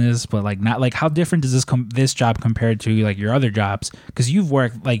business, but like not like how different does this job compared to like your other jobs? Because you've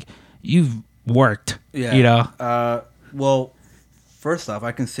worked, Yeah. You know. Well, first off,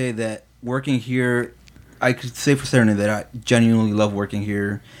 I can say that working here, I could say for certain that I genuinely love working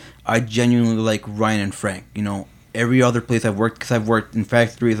here. I genuinely like Ryan and Frank. You know, every other place I've worked, because I've worked in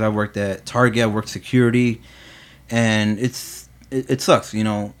factories, I've worked at Target, I've worked security, and it sucks. You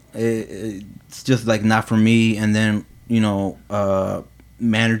know, it's just like not for me. And then, you know,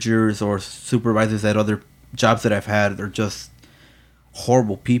 managers or supervisors at other jobs that I've had are just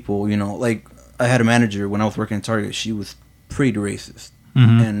horrible people. You know, like I had a manager when I was working at Target. She was pretty racist,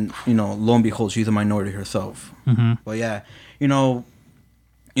 and you know, lo and behold, she's a minority herself. But yeah, you know,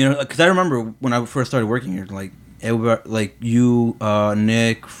 because I remember when I first started working here, like everybody, like you,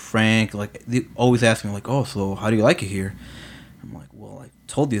 Nick, Frank, like they always ask me like, "Oh, so how do you like it here?" I'm like, "Well, I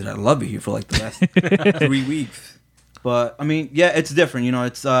told you that I love it here for like the last 3 weeks." But I mean, yeah, it's different. You know,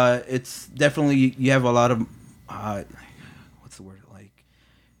 it's definitely, you have a lot of what's the word, like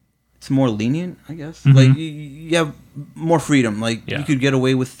it's more lenient, I guess. Like you have more freedom. Like you could get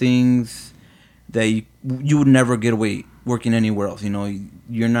away with things that you would never get away working anywhere else. You know,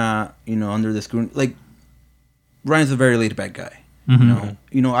 you're not, you know, under the scrutiny. Like Ryan's a very laid back guy.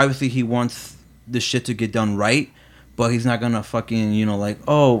 You know, obviously he wants the shit to get done right, but he's not gonna fucking, you know, like,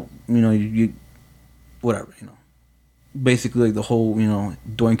 oh, you know, you whatever, you know. Basically, like the whole, you know,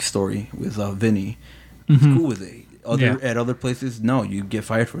 Doink story with Vinny. He's cool with it. At other places, no, you get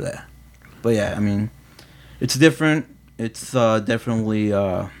fired for that. But yeah, I mean, it's different. It's definitely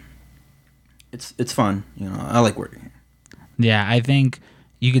it's fun. You know, I like working here. Yeah, I think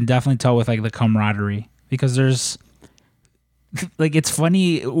you can definitely tell with like the camaraderie, because there's like, it's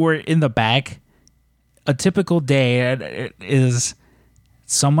funny, we're in the back. A typical day is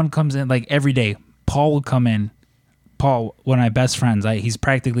someone comes in, like every day. Paul will come in. Paul, one of my best friends, he's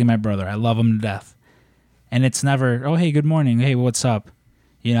practically my brother. I love him to death. And it's never, oh, hey, good morning. Hey, what's up?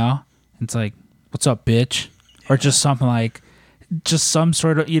 You know? It's like, what's up, bitch? Or just something like, just some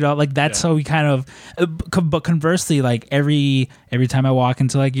sort of, you know, like that's how we kind of, but conversely, like every time I walk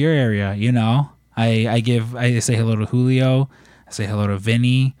into like your area, you know, I say hello to Julio. I say hello to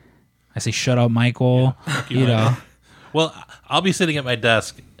Vinny. I say, shut up, Michael. You know? Well, I'll be sitting at my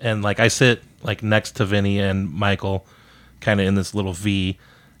desk, and like I sit like next to Vinny and Michael, kind of in this little V,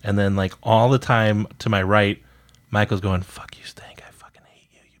 and then like all the time to my right, Michael's going, "Fuck you, Stank! I fucking hate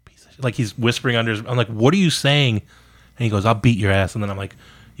you, you piece of shit." Like he's whispering under his. I'm like, "What are you saying?" And he goes, "I'll beat your ass." And then I'm like,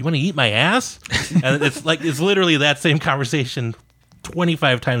 "You want to eat my ass?" And it's like it's literally that same conversation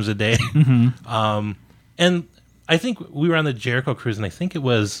 25 times a day. And I think we were on the Jericho cruise, and I think it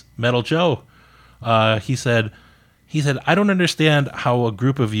was Metal Joe. He said, "I don't understand how a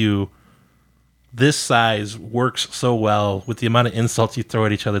group of you this size works so well with the amount of insults you throw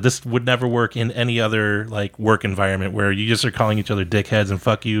at each other. This would never work in any other like work environment where you just are calling each other dickheads and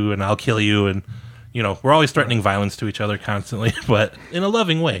fuck you and I'll kill you, and you know, we're always threatening violence to each other constantly, but in a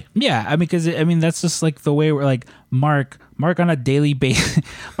loving way." Yeah, I mean, because that's just like the way we're like Mark on a daily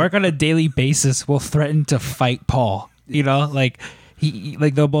basis will threaten to fight Paul. You know, like he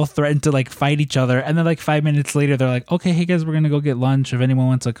like they'll both threaten to like fight each other, and then like 5 minutes later they're like, "Okay, hey guys, we're gonna go get lunch. If anyone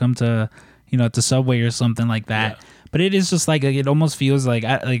wants to come to, you know, to Subway or something like that." Yeah. But it is just like it almost feels like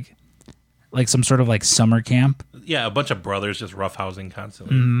some sort of like summer camp. Yeah, a bunch of brothers just roughhousing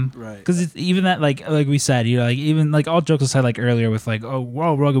constantly. Right. Because it's even that like we said, you know, like even like all jokes aside, like earlier with like, oh,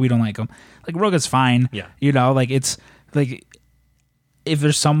 well, Roga, we don't like him. Like Roga's fine. Yeah. You know, like it's like if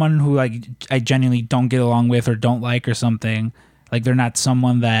there's someone who like I genuinely don't get along with or don't like or something, like they're not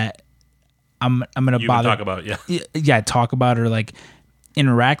someone that I'm gonna bother talk about. Talk about or like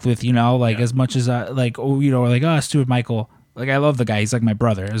interact with, you know, like as much as like, oh, you know, like, oh, Stuart Michael, like I love the guy. He's like my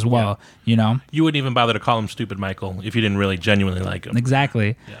brother as well. You know, you wouldn't even bother to call him Stupid Michael if you didn't really genuinely like him.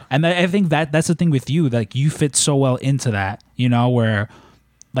 Exactly. Yeah. And I think that's the thing with you. Like you fit so well into that. You know, where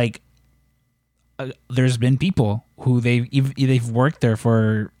like there's been people who they've worked there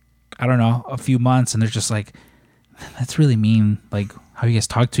for I don't know a few months, and they're just like, that's really mean. Like how you guys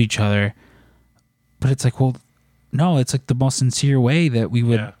talk to each other, but it's like, well, no, it's like the most sincere way that we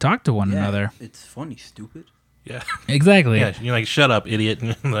would talk to one another. It's funny, stupid. Yeah, exactly. Yeah, you're like, shut up, idiot.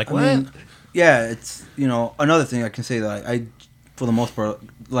 And you're like, what? I mean, yeah, it's another thing I can say that I for the most part,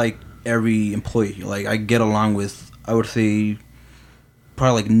 like every employee, like I get along with, I would say,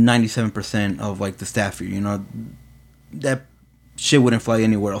 probably like 97% of like the staff here. You know, that shit wouldn't fly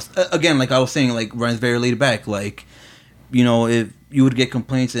anywhere else. Again, like I was saying, like Ryan's very laid back. Like, you know, if you would get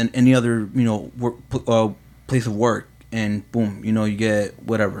complaints in any other, work, place of work, and boom, you get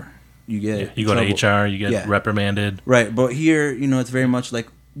whatever. You get you go trouble. To HR, you get reprimanded. Right, but here, it's very much like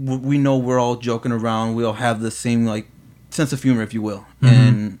we know we're all joking around. We all have the same like sense of humor, if you will,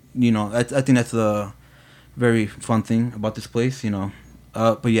 and I think that's the very fun thing about this place.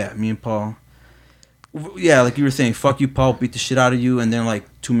 But yeah, me and Paul. Yeah, like you were saying, fuck you, Paul, beat the shit out of you, and then like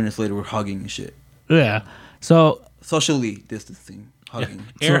 2 minutes later, we're hugging and shit. Yeah. So socially distancing, hugging,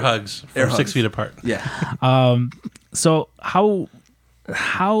 air hugs from 6 feet apart. Yeah. So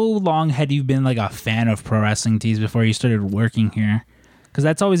how long had you been like a fan of Pro Wrestling Tees before you started working here? Because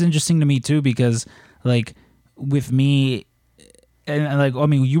that's always interesting to me too. Because like with me, and like I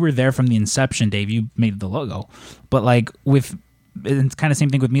mean, you were there from the inception, Dave. You made the logo, but like with it's kind of same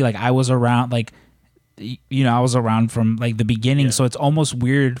thing with me. Like I was around, like I was around from like the beginning. Yeah. So it's almost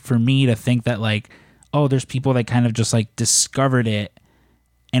weird for me to think that like, oh, there's people that kind of just like discovered it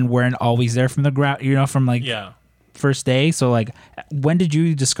and weren't always there from the ground. From like first day. So like, when did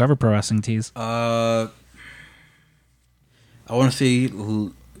you discover Pro Wrestling Tees? I want to say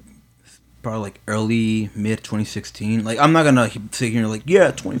probably like early mid 2016. Like I'm not gonna sit here like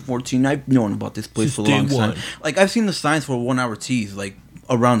 2014. I've known about this place for a long time. Like I've seen the signs for 1 hour tees like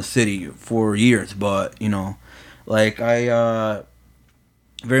around the city for years, but like I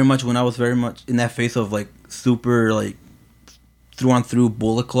very much when I was very much in that phase of like super like through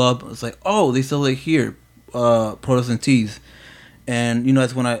Bullet Club, it's like, oh, they sell it here, Pro Wrestling Tees. And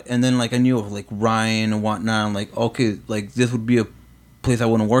that's when I knew of like Ryan and whatnot. I'm like, okay, like this would be a place I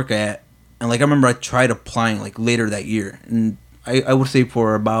want to work at. And like I remember I tried applying like later that year, and I would say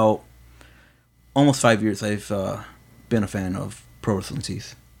for about almost 5 years I've been a fan of Pro Wrestling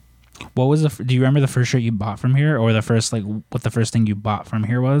Tees. What was do you remember the first shirt you bought from here, or the first like what the first thing you bought from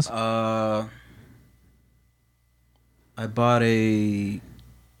here was? I bought a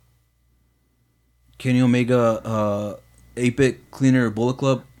Kenny Omega 8-Bit Cleaner Bullet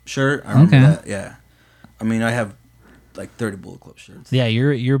Club shirt. I remember that. Yeah, I mean I have like 30 Bullet Club shirts. Yeah,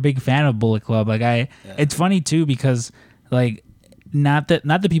 you're a big fan of Bullet Club. Like it's funny too because like not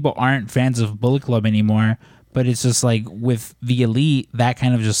that people aren't fans of Bullet Club anymore, but it's just like with the Elite that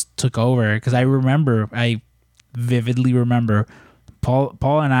kind of just took over. Because I vividly remember Paul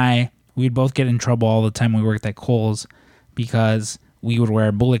and we'd both get in trouble all the time when we worked at Kohl's because we would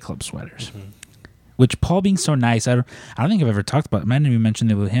wear Bullet Club sweaters. Mm-hmm. Which Paul being so nice, I don't think I've ever talked about. I might have even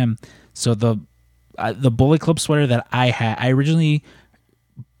mentioned it with him. So the Bullet Club sweater that I had, I originally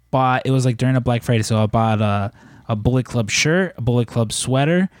bought. It was like during a Black Friday, so I bought a Bullet Club shirt, a Bullet Club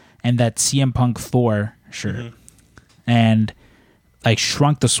sweater, and that CM Punk Thor shirt. Mm-hmm. And I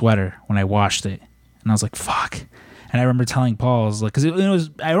shrunk the sweater when I washed it, and I was like, "Fuck!" And I remember telling Paul, I was like, because it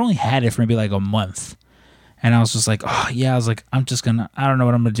was I only had it for maybe like a month. And I was just like, oh, yeah. I was like, I don't know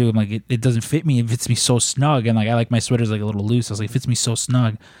what I'm going to do. I'm like, it doesn't fit me. It fits me so snug. And like, I like my sweaters like a little loose. I was like, it fits me so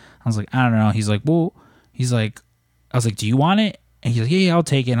snug. I was like, I don't know. He's like, well, I was like, do you want it? And he's like, yeah, I'll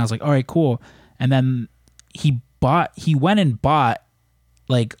take it. And I was like, all right, cool. And then he went and bought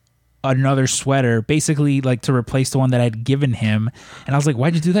like another sweater, basically like to replace the one that I'd given him. And I was like,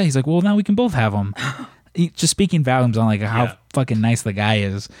 why'd you do that? He's like, well, now we can both have them. Just speaking volumes on like how fucking nice the guy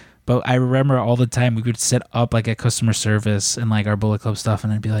is. But I remember all the time we would set up like a customer service and like our Bullet Club stuff,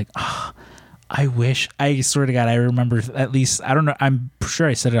 and I'd be like, oh, I swear to God, I remember at least, I don't know, I'm sure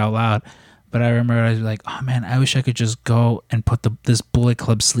I said it out loud, but I remember I was like, oh man, I wish I could just go and put this Bullet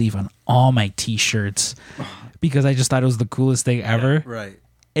Club sleeve on all my t-shirts because I just thought it was the coolest thing ever. Yeah, right.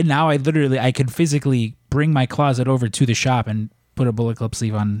 And now I could physically bring my closet over to the shop and put a Bullet Club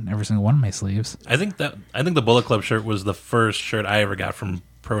sleeve on every single one of my sleeves. I think the Bullet Club shirt was the first shirt I ever got from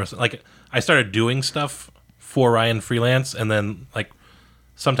Pro Wrestling. Like I started doing stuff for Ryan freelance, and then like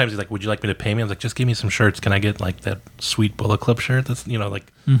sometimes he's like, "Would you like me to pay me?" I was like, "Just give me some shirts. Can I get like that sweet Bullet Club shirt? That's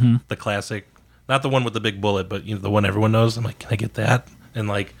like the classic, not the one with the big bullet, but the one everyone knows. I'm like, can I get that? And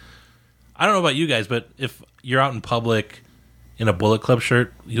like, I don't know about you guys, but if you're out in public in a Bullet Club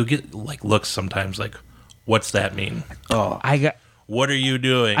shirt, you'll get like looks sometimes like, what's that mean? Oh, What are you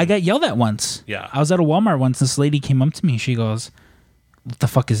doing? I got yelled at once. Yeah. I was at a Walmart once. This lady came up to me. She goes, "What the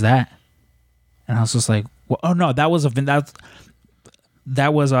fuck is that?" And I was just like, well, "Oh no, that was the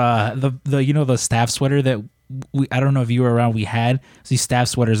the staff sweater that I don't know if you were around. We had these staff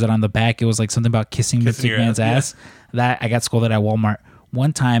sweaters that on the back it was like something about kissing Vince McMahon's ass. That I got scolded at Walmart.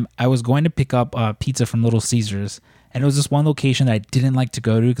 One time I was going to pick up pizza from Little Caesars, and it was this one location that I didn't like to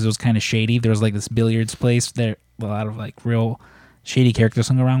go to because it was kind of shady. There was like this billiards place there, a lot of like real shady characters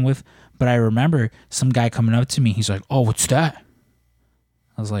hung around with. But I remember some guy coming up to me. He's like, "Oh, what's that?"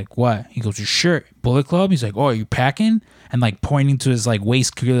 I was like, "What?" He goes, "Your shirt, Bullet Club." He's like, "Oh, are you packing?" And like pointing to his like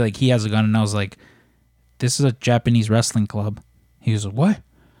waist, clearly like he has a gun. And I was like, "This is a Japanese wrestling club." He was like, "What?"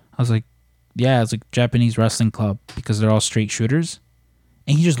 I was like, "Yeah, it's like Japanese wrestling club because they're all straight shooters."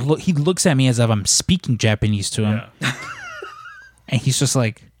 And he just he looks at me as if I'm speaking Japanese to him. Yeah. And he's just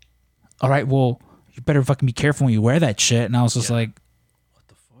like, "All right, well, you better fucking be careful when you wear that shit." And I was just like, "What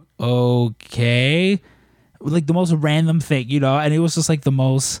the fuck?" Okay. Like the most random thing, and it was just like the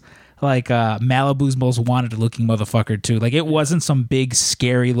most like Malibu's most wanted looking motherfucker too. Like it wasn't some big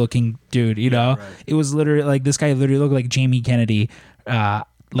scary looking dude, Right. It was literally like this guy literally looked like Jamie Kennedy,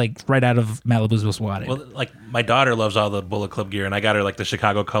 like right out of Malibu's Most Wanted. Well, like my daughter loves all the Bullet Club gear, and I got her like the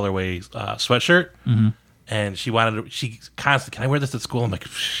Chicago colorway sweatshirt. Mm-hmm. And she constantly, "Can I wear this at school?" I'm like,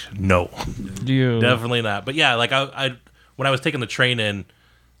 "No, definitely not." But yeah, like I when I was taking the train in,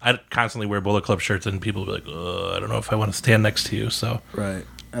 I'd constantly wear Bullet Club shirts, and people would be like, "I don't know if I want to stand next to you." So right.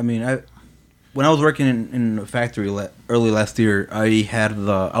 I mean, when I was working in a factory early last year, I literally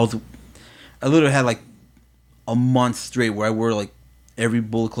had like a month straight where I wore like every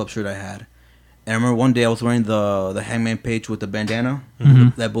Bullet Club shirt I had. And I remember one day I was wearing the Hangman Page with the bandana,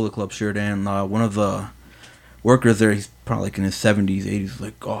 that Bullet Club shirt, and one of the workers there, he's probably like in his 70s, 80s,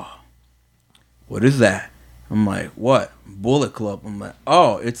 like, "Oh, what is that?" I'm like, "What? Bullet Club?" I'm like,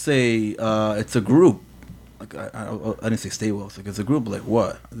 "Oh, it's a group." Like I didn't say stable. It's like it's a group. Like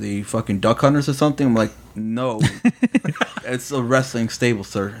what? The fucking Duck Hunters or something? I'm like, "No, it's a wrestling stable,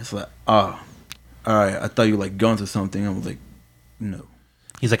 sir." It's like, "Oh, all right. I thought you like guns or something." I was like, "No."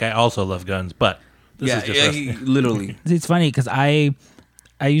 He's like, "I also love guns, but this is just wrestling." Literally. It's funny because I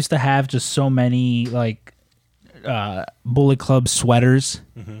used to have just so many like Bullet Club sweaters.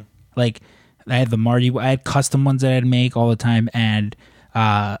 Mm-hmm. Like I had custom ones that I'd make all the time, and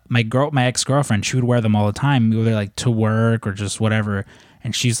my ex-girlfriend, she would wear them all the time, either like to work or just whatever.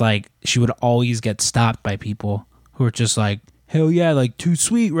 And she's like, she would always get stopped by people who were just like, "Hell yeah, like too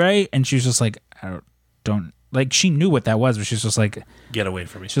sweet, right?" And she was just like, "I don't like." She knew what that was, but she's just like, "Get away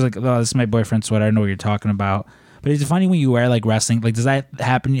from me." She's like, "Oh, this is my boyfriend's sweater. I know what you're talking about." But it's funny when you wear like wrestling. Like, does that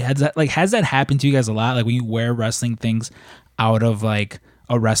happen? Has that happened to you guys a lot? Like when you wear wrestling things out of like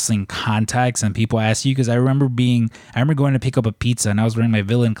a wrestling context and people ask you? Because I remember going to pick up a pizza and I was wearing my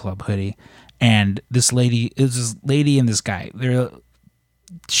Villain Club hoodie, and it was this lady and this guy. They're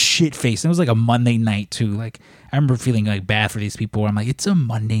shit faced. It was like a Monday night too. Like I remember feeling like bad for these people. I'm like, it's a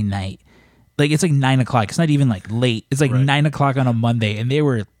Monday night. Like it's like 9:00. It's not even like late. It's like 9:00 on a Monday, and they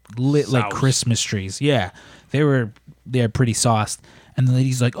were lit like Christmas trees. Yeah, they're pretty sauced. And the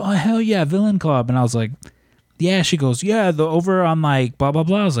lady's like, "Oh hell yeah, Villain Club," and I was like, "Yeah." She goes, "Yeah, the over on like blah blah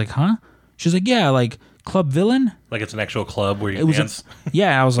blah." I was like, "Huh?" She's like, "Yeah, like Club Villain." Like it's an actual club where you dance.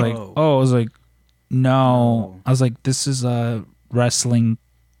 Yeah, I was like, "Oh," I was like, "No." I was like, "This is a wrestling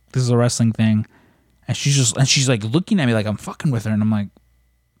thing," and she's like looking at me like I'm fucking with her, and I'm like,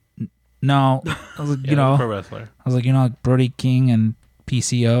 "No." I was like, pro wrestler. I was like, like Brody King and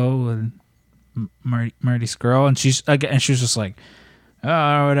PCO and Marty Skrull, and she was just like,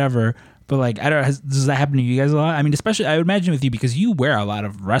 "Oh, whatever." But like, I don't know, does that happen to you guys a lot? I mean, especially I would imagine with you because you wear a lot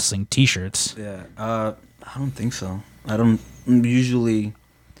of wrestling T-shirts. Yeah, I don't think so. I don't usually.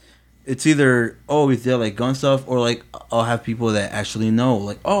 It's either always there like gun stuff, or like I'll have people that actually know,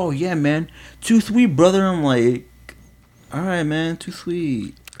 like, "Oh yeah, man, too sweet, brother." I'm like, "All right, man, too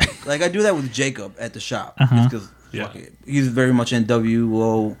sweet." Like I do that with Jacob at the shop because fuck it, he's very much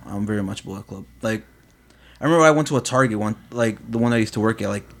NWO. I'm very much Bullet Club. Like I remember I went to a Target one, like the one I used to work at,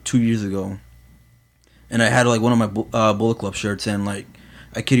 like 2 years ago, and I had like one of my Bullet Club shirts, and like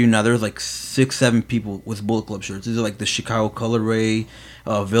I kid you not, there was like 6-7 people with Bullet Club shirts. These are like the Chicago colorway,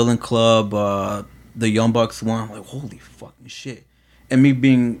 Villain Club, the Young Bucks one. I'm like, holy fucking shit! And me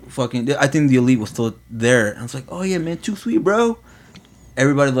being fucking, I think the Elite was still there. And I was like, "Oh yeah, man, too sweet, bro."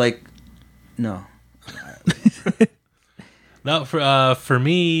 Everybody like, no. No, for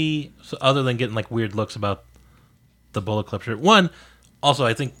me, so other than getting like weird looks about the Bullet Club shirt, one, also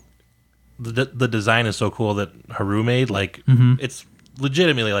I think the design is so cool that Haru made. Like, it's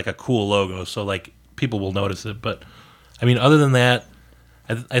legitimately like a cool logo, so like people will notice it. But I mean, other than that,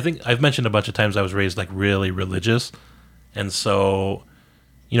 I think I've mentioned a bunch of times I was raised like really religious, and so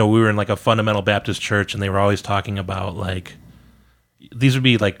we were in like a fundamental Baptist church, and they were always talking about like these would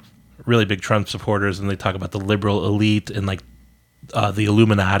be like really big Trump supporters, and they talk about the liberal elite and like the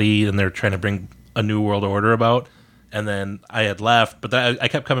Illuminati, and they're trying to bring a new world order about. And then I had left, but I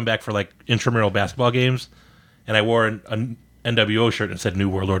kept coming back for like intramural basketball games, and I wore an NWO shirt and it said New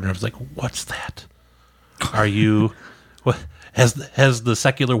World Order. And I was like, "What's that? Are you? What has the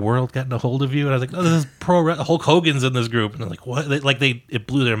secular world gotten a hold of you?" And I was like, "Oh, this is Hulk Hogan's in this group." And I'm like, "What?" It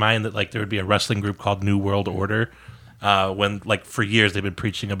blew their mind that like there would be a wrestling group called New World Order, when like for years they've been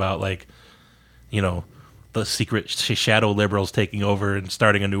preaching about like, the secret shadow liberals taking over and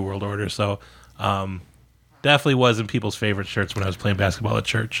starting a New World Order. So. Definitely wasn't people's favorite shirts when I was playing basketball at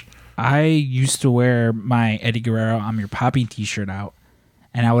church. I used to wear my Eddie Guerrero "I'm Your Papi" t-shirt out,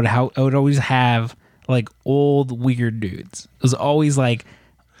 and I would always have like old weird dudes. It was always like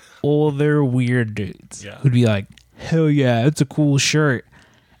older weird dudes who'd be like, "Hell yeah, it's a cool shirt."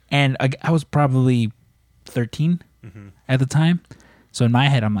 And I was probably 13 at the time, so in my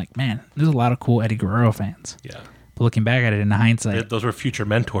head I'm like, man, there's a lot of cool Eddie Guerrero fans. Yeah. Looking back at it in hindsight, those were future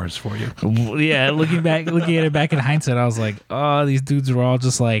mentors for you. Yeah, looking at it back in hindsight, I was like, oh, these dudes were all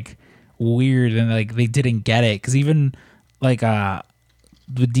just like weird, and like they didn't get it, because even like the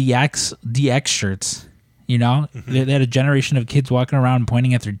DX shirts, they had a generation of kids walking around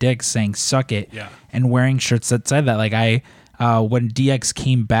pointing at their dicks saying "suck it," and wearing shirts that said that. Like when DX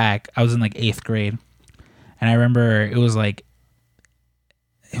came back, I was in like 8th grade, and I remember it was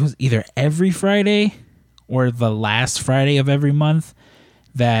either every Friday or the last Friday of every month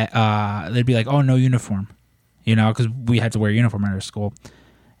that they'd be like, "Oh, no uniform," because we had to wear a uniform at our school.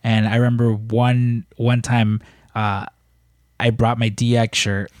 And I remember one time I brought my DX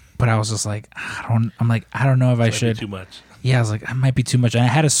shirt, but I was just like, I don't know if I should. Too much. Yeah, I was like, that might be too much. And I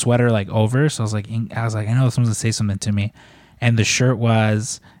had a sweater like over, so I was like, I know someone's gonna say something to me. And the shirt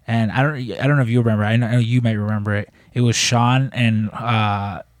was, and I don't know if you remember. I know you might remember it. It was Sean and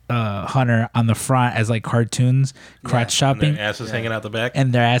Hunter on the front as like cartoons, crotch chopping, and their asses hanging out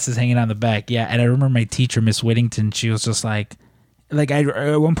the back, yeah. And I remember my teacher, Miss Whittington, she was just like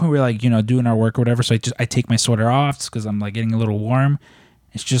at one point we were like doing our work or whatever, so I take my sweater off because I'm like getting a little warm,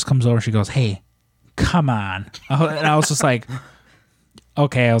 and she just comes over, she goes, "Hey, come on," and I was just like,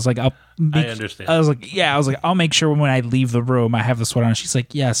 okay. I was like, I understand. I was like, I'll make sure when I leave the room I have the sweater on. She's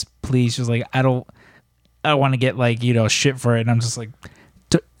like, "Yes, please." She's like, I don't want to get like shit for it, and I'm just like,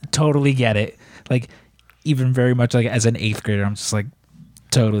 totally get it. Like, even very much like as an 8th grader, I'm just like,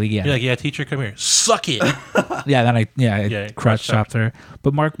 totally get it. You're like, "Yeah, teacher, come here, suck it." Yeah, then I crotch chopped her.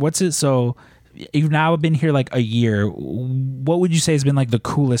 But Mark, what's it? So you've now been here like a year. What would you say has been like the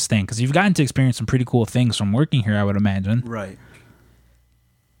coolest thing? Because you've gotten to experience some pretty cool things from working here, I would imagine. Right.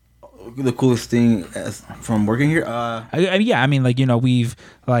 The coolest thing from working here? I mean, like, we've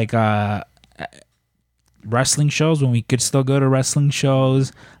like wrestling shows when we could still go to wrestling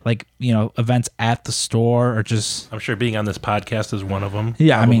shows, like events at the store, or just I'm sure being on this podcast is one of them.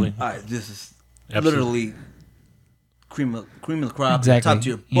 Yeah, probably. I mean, this is literally cream of the crop, exactly. top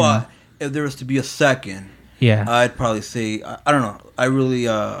tier. But if there was to be a second, I'd probably say I don't know. I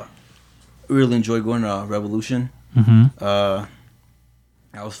really enjoy going to Revolution.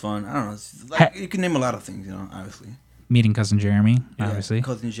 That was fun. I don't know. It's like, you can name a lot of things, obviously. Meeting Cousin Jeremy, obviously.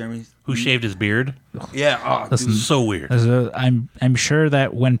 Cousin Jeremy. Who shaved his beard. Yeah. Listen, so weird. I'm sure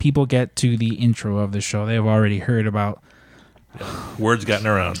that when people get to the intro of the show, they've already heard about. Words gotten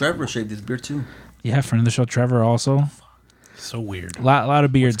around. Trevor shaved his beard too. Yeah, friend of the show, Trevor, also. So weird. A lot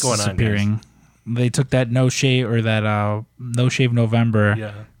of beards disappearing. They took that no shave November.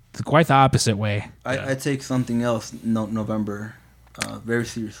 Yeah. Quite the opposite way. I take something else, November, very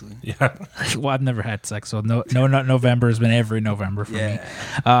seriously. Yeah. Well, I've never had sex, so no November has been every November for me.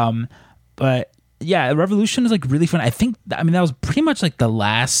 But yeah, Revolution is like really fun. I think that was pretty much like the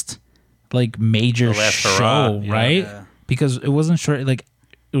last like major show, right? Yeah. Because it wasn't short. Like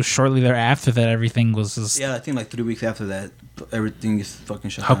it was shortly thereafter that everything was just. Yeah, I think like 3 weeks after that, everything is fucking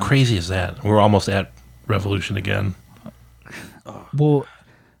shut How down. crazy is that? We're almost at Revolution again. Well,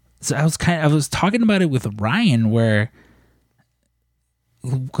 so I was talking about it with Ryan,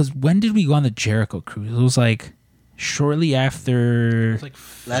 because when did we go on the Jericho cruise? It was like shortly after. It's like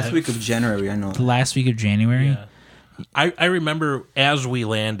last week of January, I know. The last week of January. Yeah. I remember as we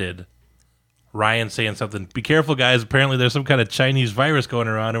landed, Ryan saying something, "Be careful, guys. Apparently there's some kind of Chinese virus going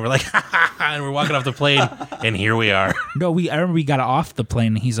around." And we're like, ha, ha, ha, and we're walking off the plane, and here we are. No, I remember we got off the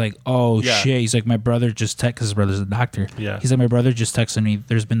plane, and he's like, "Oh, Yeah. shit." He's like, "My brother just texted," because his brother's a doctor. Yeah. He's like, "My brother just texted me.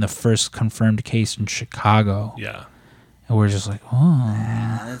 There's been the first confirmed case in Chicago." Yeah. And we're just like,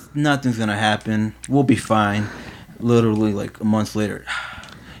 oh. Nothing's going to happen. We'll be fine. Literally, like, a month later.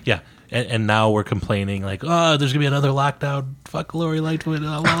 Yeah. And now we're complaining like, oh, there's gonna be another lockdown. Fuck Lori Lightfoot.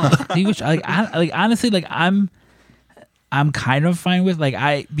 Honestly, like I'm kind of fine with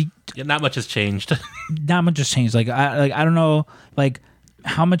Yeah, not much has changed. not much has changed. Like I don't know like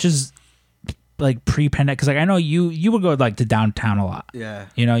how much is like pre-pandemic, because like I know you would go like to downtown a lot. Yeah.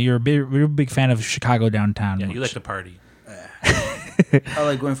 You know, you're a big fan of Chicago downtown. Yeah, you like to party. I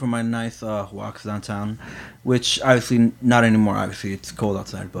like going for my nice walks downtown, which obviously not anymore. Obviously, it's cold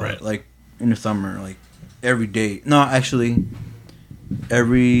outside, but Right. like in the summer, like every day. No, actually,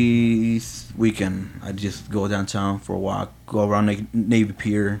 every weekend I just go downtown for a walk, go around Navy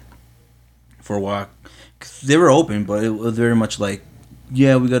Pier for a walk. 'Cause they were open, but it was very much like,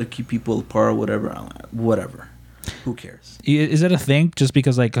 yeah, we got to keep people apart, whatever. I'm like, whatever. Who cares? Is that a thing? Just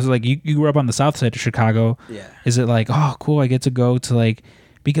because you grew up on the south side of Chicago. Yeah. Is it like, oh, cool, I get to go to like,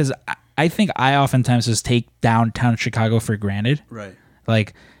 because I think I oftentimes just take downtown Chicago for granted. Right.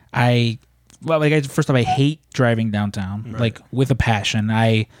 Like first off, I hate driving downtown, like with a passion.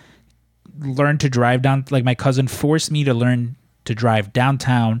 I learned to drive down, like my cousin forced me to learn to drive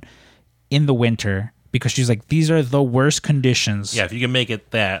downtown in the winter because she's like, these are the worst conditions. Yeah, if you can make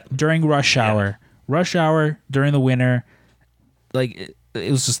it that. During rush hour. Rush hour during the winter, like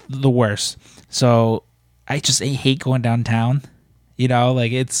it was just the worst. So I hate going downtown. You know,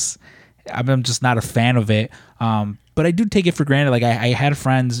 like I'm just not a fan of it. But I do take it for granted. Like I had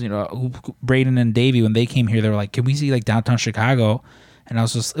friends, you know, Braden and Davey, when they came here, they were like, "Can we see like downtown Chicago?" And it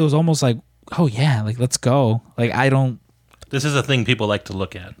was almost like, "Oh yeah, like let's go." Like This is a thing people like to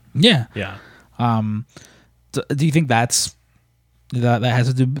look at. Yeah. Yeah. Do you think that has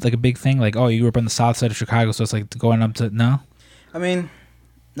to do like a big thing? Like, oh, you grew up on the south side of Chicago, so it's like going up to no. I mean,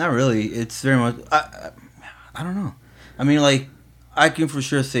 not really. It's very much. I don't know. I mean, like, I can for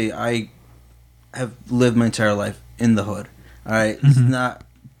sure say I have lived my entire life in the hood. All right? It's not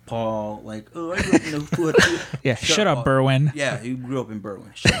Paul, like, oh, I grew up in the hood. Yeah, shut up, Berwyn. Yeah, you grew up in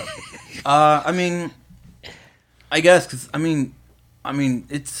Berwyn. Shut up. I mean, I guess, because, I mean,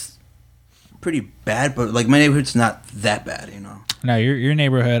 it's pretty bad, but, like, my neighborhood's not that bad, you know? No, your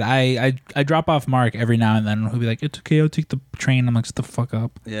neighborhood. I drop off Mark every now and then. He'll be like, "It's okay, I'll take the train." I'm like, "Shut the fuck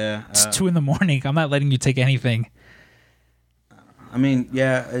up." Yeah. It's 2 a.m. I'm not letting you take anything. I mean,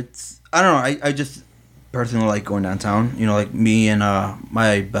 yeah, I don't know. I just personally like going downtown. You know, like me and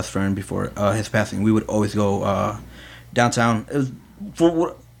my best friend before his passing, we would always go downtown. It was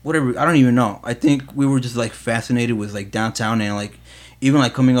for whatever. I don't even know. I think we were just like fascinated with like downtown and like even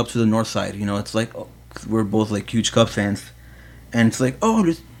like coming up to the north side. You know, it's like we're both like huge Cubs fans, and it's like, oh,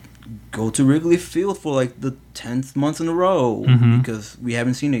 just go to Wrigley Field for like the 10th month in a row because we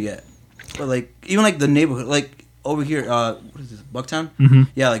haven't seen it yet. But like even like the neighborhood, like. Over here, what is this, Bucktown?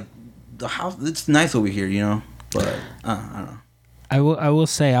 Yeah, like the house. It's nice over here, you know. But I don't know. I will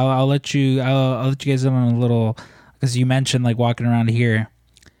say I'll let you guys in on a little, because you mentioned like walking around here.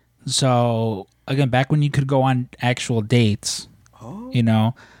 So again, back when you could go on actual dates, you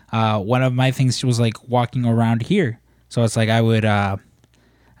know, one of my things was like walking around here. So it's like I'd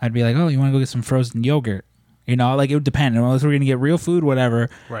be like, oh, you want to go get some frozen yogurt? You know, like it would depend. Unless we're gonna get real food, whatever.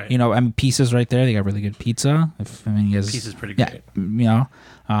 Right. You know, I mean, Pizza's right there. They got really good pizza. You guys, Pizza's pretty great. You know,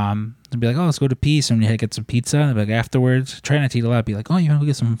 they'd be like, oh, let's go to Peace, and you get some pizza. And they'd be like, afterwards, try not to eat a lot. Be like, oh, you want to go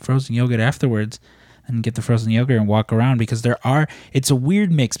get some frozen yogurt afterwards, and get the frozen yogurt and walk around, because it's a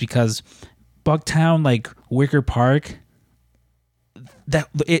weird mix, because Bucktown, like Wicker Park,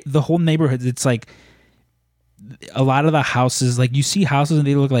 the whole neighborhood, it's like. A lot of the houses, like you see houses and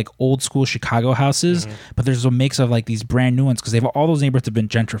they look like old school Chicago houses, but there's a mix of like these brand new ones because all those neighborhoods have been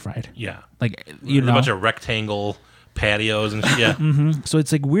gentrified. Yeah, like there's a bunch of rectangle patios and shit. Yeah. So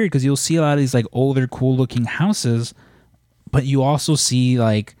it's like weird because you'll see a lot of these like older, cool looking houses, but you also see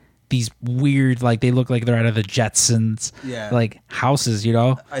like these weird, like they look like they're out of the Jetsons, like houses. You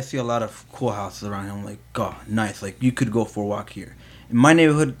know, I see a lot of cool houses around here. I'm like, God, nice. Like you could go for a walk here. In my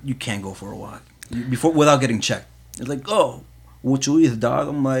neighborhood, you can't go for a walk. Without getting checked. It's like, oh, what you eat, dog?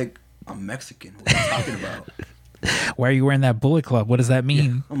 I'm like, I'm Mexican. What are you talking about? Why are you wearing that Bullet Club? What does that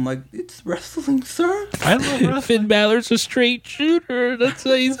mean? Yeah. I'm like, it's wrestling, sir. I love wrestling. Finn Balor's a straight shooter. That's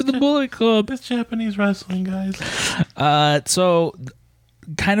why he's in the Bullet Club. It's Japanese wrestling, guys. So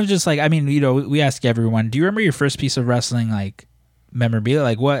kind of just like, I mean, you know, we ask everyone, do you remember your first piece of wrestling, like memorabilia?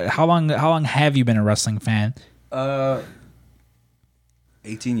 Like what? How long have you been a wrestling fan?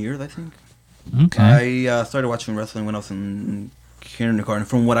 18 years, I think. Okay. I started watching wrestling when I was in kindergarten,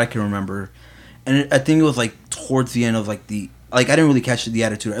 from what I can remember, and I think it was like towards the end of like I didn't really catch the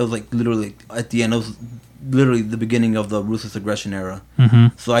Attitude. It was like literally at the end. It was literally the beginning of the Ruthless Aggression era.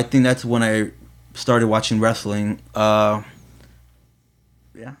 Mm-hmm. So I think that's when I started watching wrestling.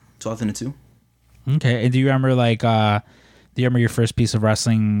 2002. Okay. And do you remember your first piece of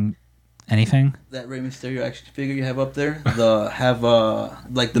wrestling? Anything? That Rey Mysterio action figure you have up there,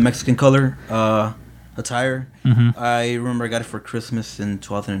 like the Mexican color attire. Mm-hmm. I remember I got it for Christmas in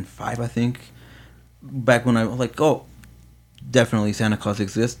 2005, I think. Back when I was like, oh, definitely Santa Claus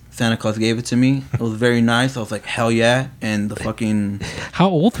exists. Santa Claus gave it to me. It was very nice. I was like, hell yeah. And the fucking... How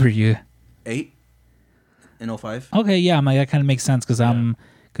old were you? 8 in 05. Okay, yeah, I'm like, that kind of makes sense because I'm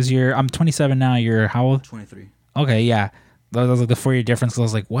 27 now. You're how old? 23. Okay, yeah. That was like the 4-year difference. I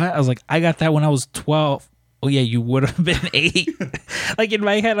was like, what? I was like, I got that when I was 12. Oh, yeah, you would have been 8. Like, in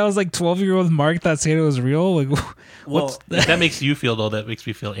my head, I was like 12-year-old Mark thought Santa was real. Like, what's that? If that makes you feel, though, that makes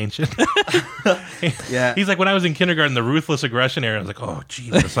me feel ancient. Yeah. He's like, when I was in kindergarten, the Ruthless Aggression era, I was like, oh,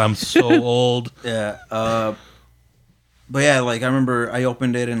 Jesus, I'm so old. Yeah. But yeah, like, I remember I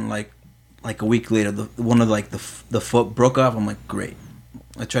opened it and, like a week later, one of, like, the foot broke off. I'm like, great.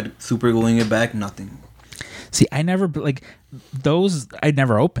 I tried super gluing it back, nothing. See, I never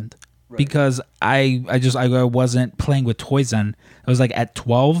opened because I wasn't playing with toys then. I was like at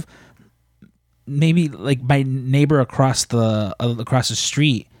 12, maybe like my neighbor across the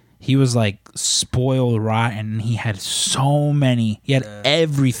street, he was like spoiled rotten. He had so many. He had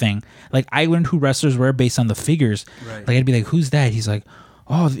everything. Like I learned who wrestlers were based on the figures. Right. Like I'd be like, "Who's that?" He's like,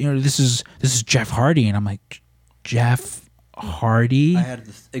 "Oh, this is Jeff Hardy," and I'm like, "Jeff Hardy?" I had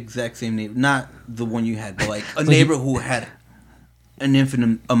the exact same neighbor, not the one you had, but like a neighbor who had an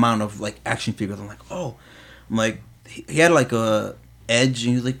infinite amount of like action figures. I'm like, oh, I'm like, he had like a Edge, and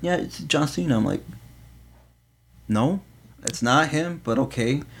he was like, yeah, it's John Cena. I'm like, no, it's not him, but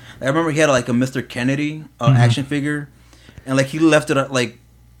okay. I remember he had like a Mr. Kennedy action figure, and like he left it like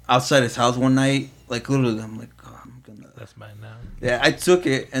outside his house one night, like literally. I'm like, oh, I'm gonna. That's mine now. Yeah, I took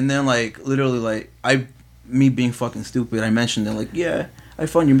it, and then like literally like me being fucking stupid, I mentioned it, like, yeah, I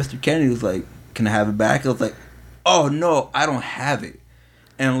found your Mr. Kennedy. He was like, can I have it back? I was like, oh, no, I don't have it.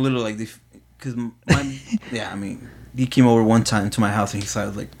 And literally, like, because he came over one time to my house, and he saw it, I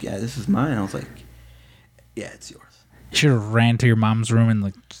was like, yeah, this is mine. I was like, yeah, it's yours. You should have ran to your mom's room and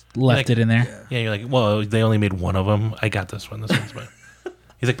like left it in there. Yeah, you're like, well, they only made one of them. I got this one. This one's mine.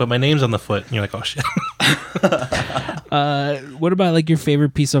 He's like, but my name's on the foot. And you're like, oh, shit. What about like your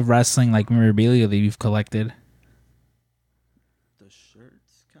favorite piece of wrestling, like memorabilia that you've collected? The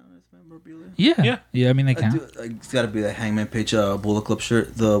shirts count as memorabilia? Yeah. I mean, they count. It's got to be that Hangman Page Bullet Club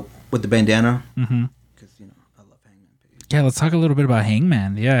shirt, with the bandana. Mm-hmm. Because I love Hangman Page. Yeah, let's talk a little bit about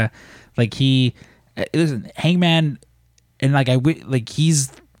Hangman. Yeah, like listen, Hangman, and like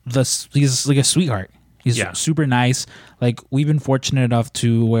he's like a sweetheart. He's super nice. Like we've been fortunate enough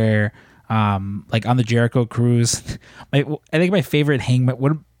to where, like on the Jericho cruise, I think my favorite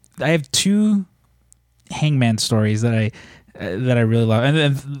Hangman. I have 2 Hangman stories that I really love,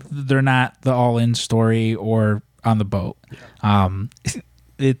 and they're not the All In story or on the boat.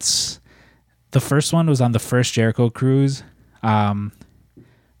 It's the first one was on the first Jericho cruise,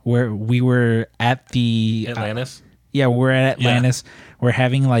 where we were at the Atlantis. We're at Atlantis. Yeah. We're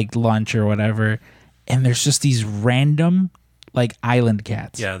having like lunch or whatever. And there's just these random, like, island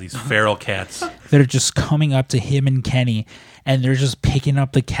cats. Yeah, these feral cats. That are just coming up to him and Kenny. And they're just picking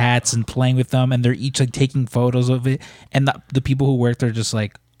up the cats and playing with them. And they're each, like, taking photos of it. And the people who work there are just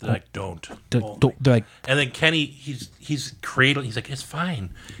like... They're like, don't. They're like... And then Kenny, he's cradling... He's like, it's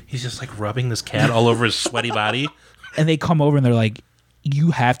fine. He's just, like, rubbing this cat all over his sweaty body. And they come over and they're like,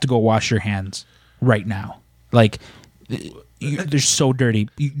 you have to go wash your hands right now. Like, they're so dirty.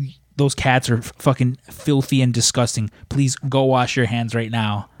 Those cats are fucking filthy and disgusting. Please go wash your hands right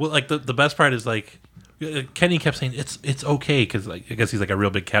now. Well, like the best part is like Kenny kept saying it's okay because like I guess he's like a real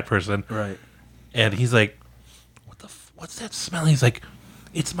big cat person, right? And he's like, what's that smell? He's like,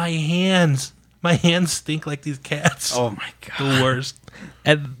 it's my hands. My hands stink like these cats. Oh my god, the worst.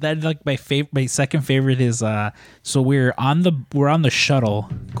 And then like my second favorite is so we're on the shuttle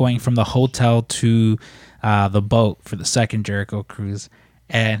going from the hotel to the boat for the second Jericho cruise.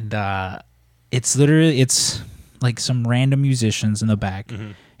 And it's like some random musicians in the back.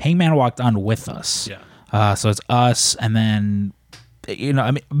 Mm-hmm. Hangman walked on with us. Yeah. So it's us, and then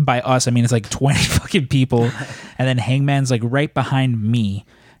I mean by us I mean it's like 20 fucking people, and then Hangman's like right behind me,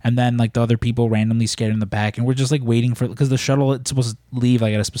 And then like the other people randomly scared in the back, and we're just like waiting for, because the shuttle, it's supposed to leave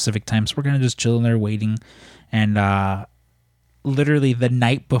like at a specific time, so we're gonna just chill in there waiting. And literally the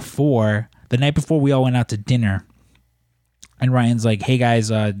night before we all went out to dinner, and Ryan's like, "Hey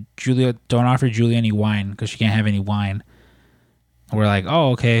guys, Julia, don't offer Julia any wine because she can't have any wine." And we're like,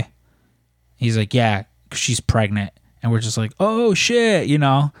 "Oh, okay." He's like, "Yeah, 'cause she's pregnant." And we're just like, "Oh shit," you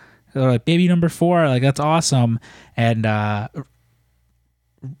know. They're like, "Baby number 4, like that's awesome." And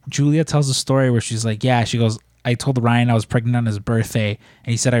Julia tells a story where she's like, "Yeah," she goes, "I told Ryan I was pregnant on his birthday,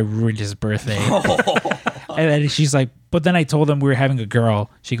 and he said I ruined his birthday." And then she's like, "But then I told him we were having a girl."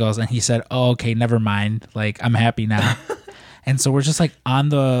 She goes, and he said, "Oh, okay, never mind. Like, I'm happy now." And so we're just like on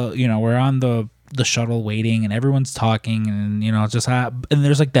the, you know, we're on the shuttle waiting, and everyone's talking, and you know, just and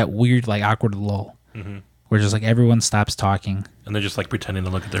there's like that weird like awkward lull where just like everyone stops talking, and they're just like pretending to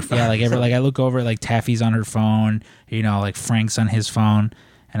look at their phone. Yeah, like I look over, like Taffy's on her phone, you know, like Frank's on his phone,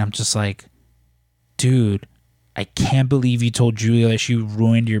 and I'm just like, dude, I can't believe you told Julia that she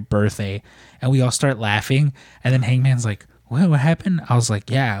ruined your birthday. And we all start laughing, and then Hangman's like, what happened? I was like,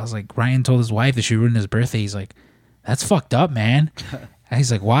 Ryan told his wife that she ruined his birthday. He's like, that's fucked up, man. And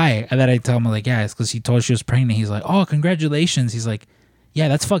he's like, why? And then I tell him, like, yeah, it's because he told her she was pregnant. He's like, oh, congratulations. He's like, yeah,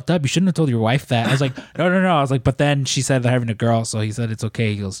 that's fucked up. You shouldn't have told your wife that. I was like, no. I was like, but then she said they're having a girl, so he said it's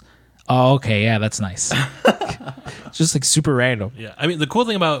okay. He goes, oh, okay, yeah, that's nice. It's just like super random. Yeah, I mean, the cool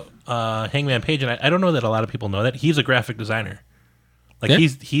thing about Hangman Page, and I don't know that a lot of people know that, he's a graphic designer. Like,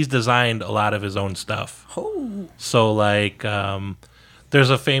 he's designed a lot of his own stuff. Oh. So, like, there's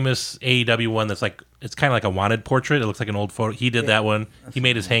a famous AEW one that's like, it's kind of like a wanted portrait. It looks like an old photo. He did that one. He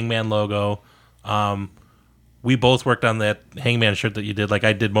made his Hangman logo. We both worked on that Hangman shirt that you did. Like,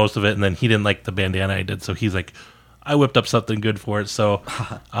 I did most of it, and then he didn't like the bandana I did, so he's like, I whipped up something good for it. So,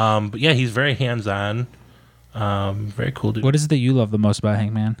 but yeah, he's very hands-on. Very cool dude. What is it that you love the most about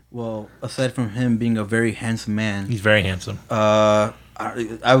Hangman? Well, aside from him being a very handsome man, he's very handsome. I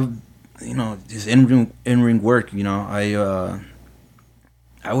you know, his in-ring work, you know,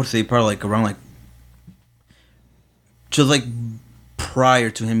 I would say probably like around like just like prior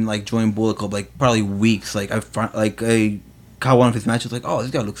to him like joining Bullet Club, like probably weeks, like I caught one of his matches, like, oh, this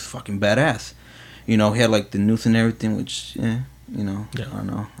guy looks fucking badass. You know, he had like the noose and everything, which you know, yeah. I don't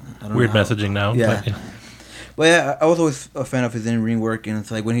know. Weird messaging now. Yeah. But yeah, I was always a fan of his in-ring work, and it's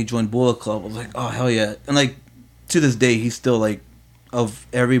like when he joined Bullet Club, I was like, oh hell yeah! And like to this day, he's still like, of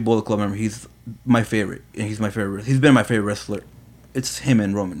every Bullet Club member, he's my favorite, and he's my favorite. He's been my favorite wrestler. It's him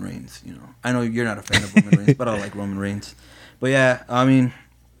and Roman Reigns. You know, I know you're not a fan of Roman Reigns, but I like Roman Reigns. But yeah, I mean,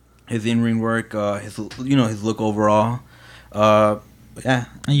 his in-ring work, his look overall, yeah.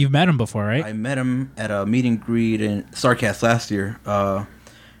 And you've met him before, right? I met him at a meet and greet in Starrcast last year. I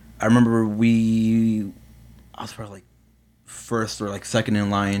remember I was probably like first or like second in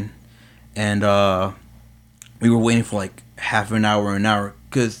line, and we were waiting for like half an hour,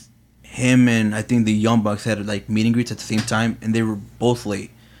 because him and I think the Young Bucks had like meet and greets at the same time, and they were both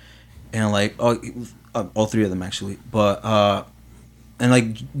late, and like all three of them actually, but and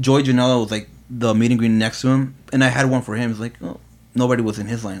like Joey Janela was like the meet and greet next to him, and I had one for him. It's like, oh, nobody was in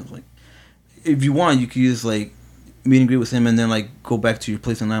his line. I was like, if you want, you could use like meet and greet with him, and then like go back to your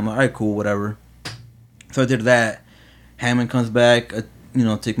place in line. I'm like, all right, cool, whatever. So I did that. Hammond comes back,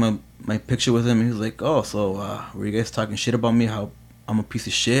 take my picture with him, and he's like, oh, so were you guys talking shit about me, how I'm a piece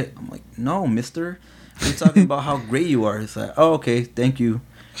of shit? I'm like, no, mister. We're talking about how great you are. He's like, oh, okay, thank you.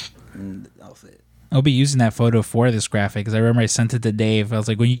 And that was it. I'll be using that photo for this graphic, because I remember I sent it to Dave. I was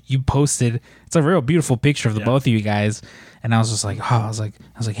like, when you posted, it's a real beautiful picture of the both of you guys. And I was just like, I was like,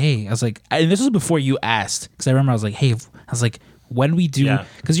 hey, and this was before you asked, because I remember I was like, hey, when we do,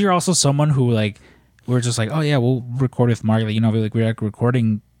 because you're also someone who like, we're just like, oh yeah, we'll record with Mark. Like, we're like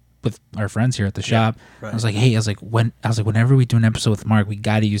recording with our friends here at the shop. Right. I was like, hey, whenever we do an episode with Mark, we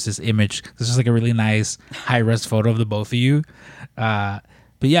got to use this image. This is like a really nice high res photo of the both of you.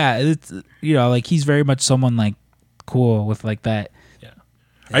 But yeah, it's, like he's very much someone like cool with like that. Yeah.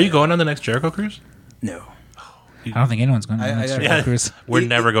 Are you going on the next Jericho cruise? No. I don't think anyone's going on the next Jericho cruise. We're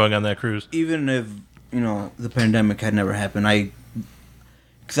never going on that cruise. Even if the pandemic had never happened,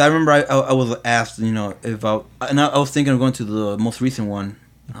 because I remember I was asked, if I was thinking of going to the most recent one.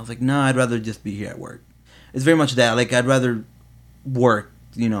 I was like, no, I'd rather just be here at work. It's very much that. Like, I'd rather work,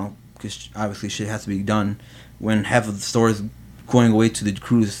 because obviously shit has to be done. When half of the stores going away to the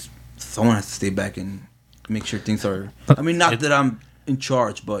cruise, someone has to stay back and make sure things are. I mean, not that I'm in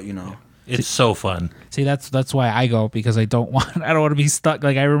charge, but it's so fun. See, that's why I go, because I don't want to be stuck.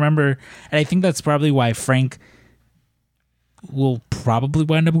 Like, I remember, and I think that's probably why Frank will probably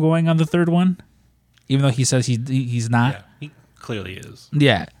wind up going on the third one, even though he says he's not. clearly is.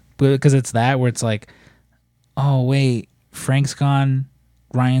 Yeah, because it's that where it's like, oh wait, Frank's gone,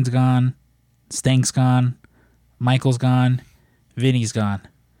 Ryan's gone, Stank's gone, Michael's gone, Vinny's gone.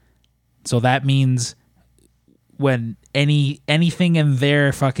 So that means when anything in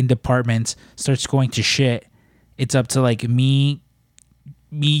their fucking department starts going to shit, it's up to like me,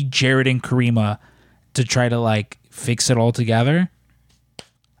 Jared, and Karima to try to like fix it all together.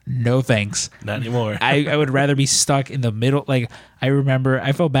 No thanks. Not anymore. I would rather be stuck in the middle. Like, I remember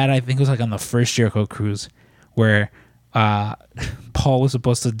I felt bad. I think it was like on the first Jericho cruise where Paul was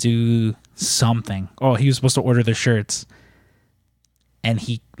supposed to do something. Oh, he was supposed to order the shirts. And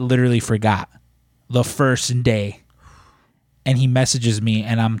he literally forgot the first day. And he messages me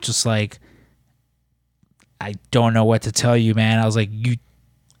and I'm just like, I don't know what to tell you, man. I was like, you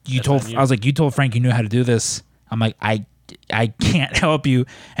told Frank you knew how to do this. I'm like, I can't help you.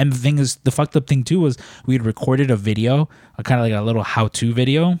 And the thing is, the fucked up thing too was we had recorded a video, kind of like a little how-to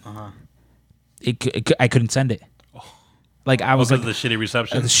video. I couldn't send it. Like I was like the shitty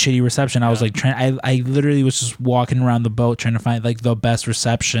reception. The shitty reception. I was like trying. I literally was just walking around the boat trying to find like the best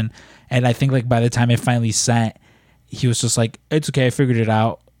reception. And I think like by the time it finally sent, he was just like, "It's okay, I figured it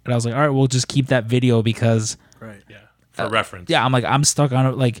out." And I was like, "All right, we'll just keep that video because." Right. Yeah. For reference. Yeah, I'm like I'm stuck on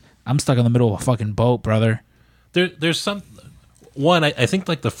the middle of a fucking boat, brother. There's some one. I think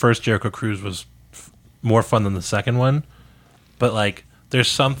like the first Jericho cruise was more fun than the second one, but like there's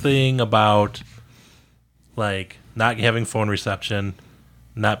something about like not having phone reception,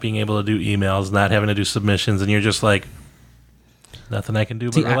 not being able to do emails, not having to do submissions, and you're just like, nothing I can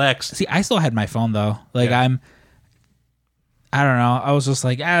do but relax. I still had my phone though. Like I don't know. I was just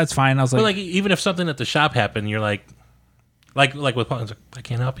like, it's fine. I was like even if something at the shop happened, you're like with Paul, I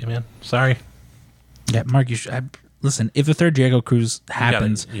can't help you, man. Sorry. Yeah, Mark, you should listen. If the third Jericho cruise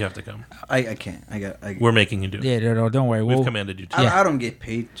happens, you have to come. I can't. We're making you do it. Yeah, no, don't worry. We've commanded you to. I don't get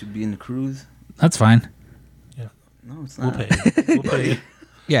paid to be in the cruise. That's fine. Yeah. No, it's not. We'll pay you. We'll pay you.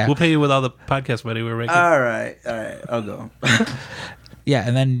 Yeah. We'll pay you with all the podcast money we're making. All right. I'll go. Yeah,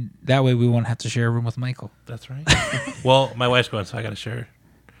 and then that way we won't have to share a room with Michael. That's right. Well, my wife's going, so I got to share.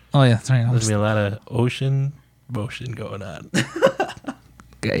 Oh, yeah, that's right. There's going to be a lot of ocean motion going on.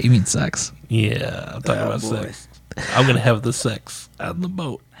 Yeah, you mean sex? Yeah, I'm talking about sex. I'm going to have the sex on the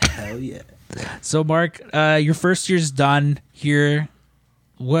boat. Hell yeah. So, Mark, your first year's done here.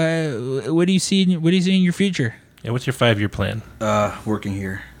 What do you see? What do you see in your future? Yeah, what's your 5-year plan? Working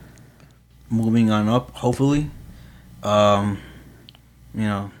here, moving on up. Hopefully,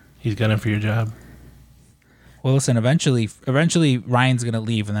 He's gunning for your job. Well, listen. Eventually, Ryan's gonna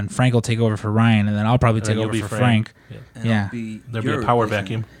leave, and then Frank will take over for Ryan, and then I'll probably take over for Frank. Yeah. There'll be a power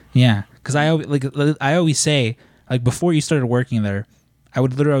vacuum. Yeah, because I always say, like, before you started working there, I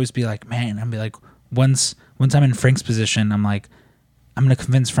would literally always be like, man, I'd be like, once I'm in Frank's position, I'm like, I'm gonna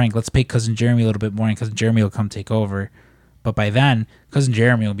convince Frank, let's pay Cousin Jeremy a little bit more, and Cousin Jeremy will come take over. But by then, Cousin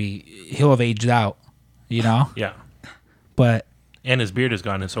Jeremy he'll have aged out, you know? Yeah. And his beard is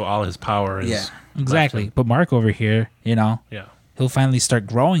gone, and so all his power is... Yeah, exactly. But Mark over here, Yeah. He'll finally start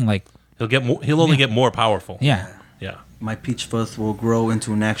growing, like... He'll only get more powerful. Yeah. Yeah. My peach fuzz will grow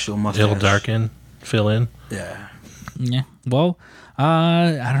into an actual mustache. It'll darken, fill in. Yeah. Yeah. Well,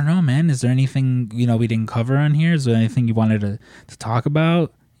 I don't know, man. Is there anything, we didn't cover on here? Is there anything you wanted to talk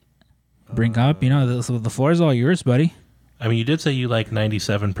about? Bring up? The floor is all yours, buddy. I mean, you did say you like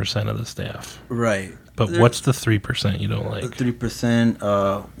 97% of the staff. Right. But what's the 3% you don't like? The 3%,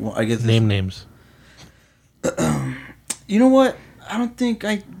 well, I guess... Name names. You know what? I don't think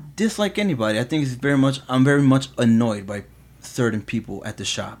I dislike anybody. I think I'm very much annoyed by certain people at the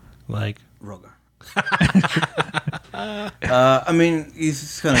shop. Like? Rogar. I mean,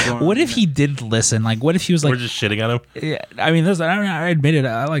 he's kind of going... What if he did listen? Like, what if he was like... We're just shitting on him? Yeah, I mean, I admit it.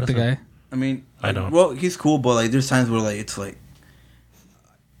 I like the guy. I mean... I don't. Well, he's cool, but like, there's times where like it's like,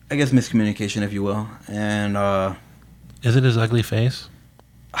 I guess miscommunication, if you will, and is it his ugly face?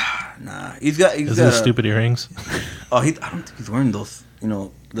 Nah, he's got his stupid earrings. I don't think he's wearing those,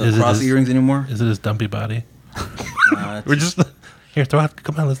 the cross earrings anymore. Is it his dumpy body? We're just here.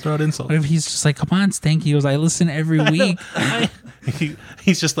 Come on, let's throw out insults. What if he's just like, come on, Stanky? He goes, I listen every week.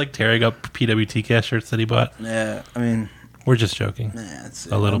 He's just like tearing up PWT cast shirts that he bought. Yeah, I mean, we're just joking.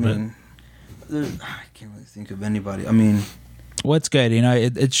 A little bit. I can't really think of anybody. I mean, what's good?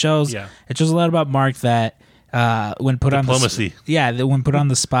 It shows. Yeah. It shows a lot about Mark that when put diplomacy. When put on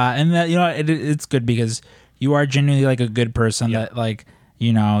the spot, and that it's good because you are genuinely like a good person that like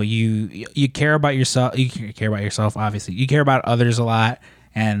you care about yourself. You care about yourself, obviously. You care about others a lot,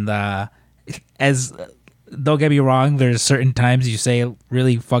 and as don't get me wrong, there's certain times you say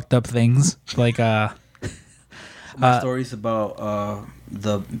really fucked up things like My stories about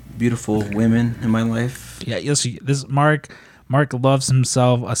the beautiful women in my life. Yeah, this Mark loves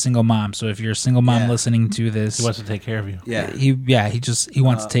himself a single mom. So if you're a single mom listening to this, he wants to take care of you. Yeah, he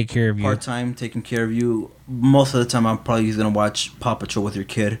wants to take care of you. Part time taking care of you. Most of the time, I'm probably gonna watch Paw Patrol with your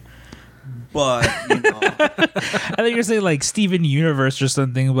kid. But you know, I think you're saying like Steven Universe or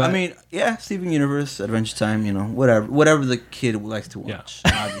something. But I mean, yeah, Steven Universe, Adventure Time. You know, whatever the kid likes to watch.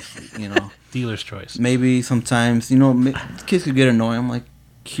 Yeah. Obviously, you know, dealer's choice. Maybe sometimes kids could get annoying. I'm like,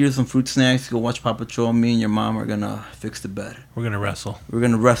 here's some fruit snacks. Go watch Paw Patrol. Me and your mom are gonna fix the bed. We're gonna wrestle. We're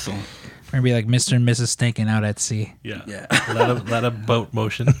gonna We're be like Mr. and Mrs. Staking out at sea. Yeah. Let a boat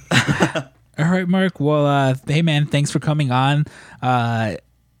motion. All right, Mark. Well, hey man, thanks for coming on.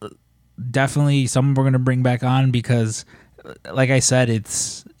 Definitely someone we're gonna bring back on because, like I said,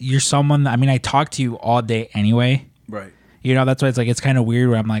 you're someone. I mean, I talk to you all day anyway. Right. You know, that's why it's kind of weird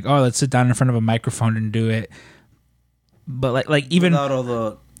where I'm like, oh, let's sit down in front of a microphone and do it. But like even without all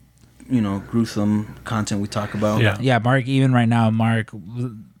the, gruesome content we talk about. Yeah. Mark. Even right now, Mark,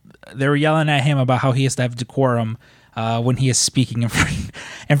 they were yelling at him about how he has to have decorum when he is speaking in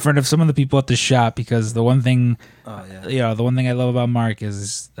front of some of the people at the shop. Because the one thing, the one thing I love about Mark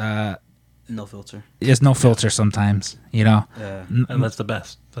is no filter. There's no filter sometimes. Yeah. And that's the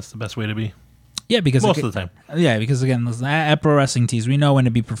best. That's the best way to be. Yeah, because most of the time. Yeah, because again, at Pro Wrestling Tees, we know when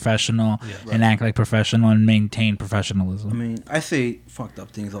to be professional and act like professional and maintain professionalism. I mean, I say fucked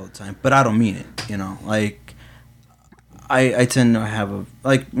up things all the time, but I don't mean it. Like I tend to have a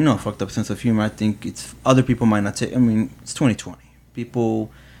fucked up sense of humor. I think it's other people might not take. I mean, it's 2020.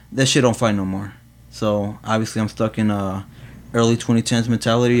 People, that shit don't fly no more. So obviously, I'm stuck in early 2010s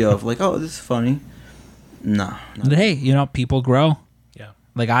mentality of like, oh, this is funny. Nah. But hey, people grow. Yeah.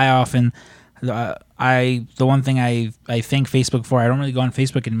 Like I often. The one thing I thank Facebook for, I don't really go on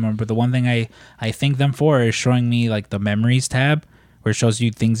Facebook anymore, but the one thing I thank them for is showing me like the memories tab where it shows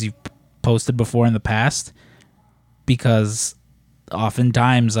you things you've posted before in the past, because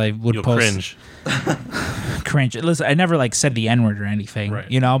oftentimes I would You'll post cringe. Listen, I never said the N-word or anything, right.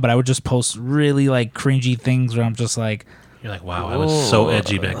 But I would just post really cringy things where I'm just like, you're like, wow, I was so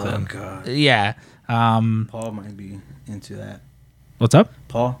edgy back then. God. Yeah. Paul might be into that. What's up?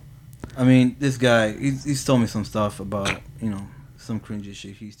 Paul? I mean, this guy, he's told me some stuff about, some cringy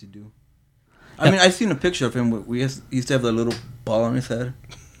shit he used to do. I mean, I've seen a picture of him. He used to have that little ball on his head.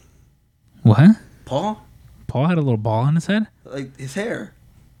 What? Paul? Paul had a little ball on his head? Like, his hair.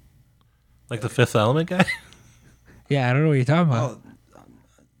 Like the Fifth Element guy? Yeah, I don't know what you're talking about. Oh,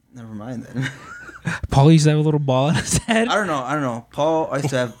 never mind then. Paul used to have a little ball on his head? I don't know. Paul, I used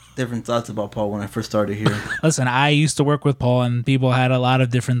to have different thoughts about Paul when I first started here. Listen, I used to work with Paul, and people had a lot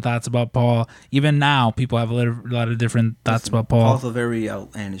of different thoughts about Paul. Even now, people have a lot of different thoughts about Paul. Paul's a very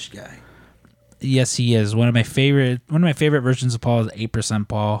outlandish guy. Yes, he is. One of my favorite versions of Paul is 8%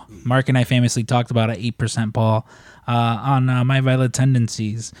 Paul. Mark and I famously talked about 8% Paul on My Violent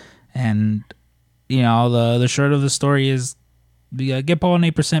Tendencies. And, the short of the story is get Paul an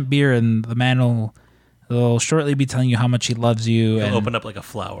 8% beer, and the man will shortly be telling you how much he loves you. He'll and open up like a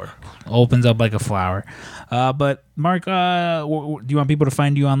flower. Opens up like a flower. But Mark, do you want people to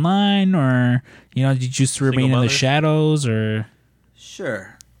find you online, or did you choose to remain in the shadows, or?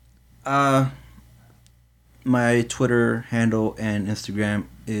 Sure. My Twitter handle and Instagram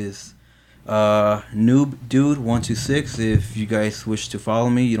is noobdude126. If you guys wish to follow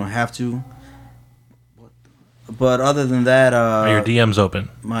me, you don't have to. But other than that, are your DMs open?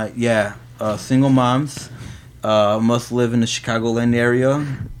 Single moms must live in the Chicagoland area,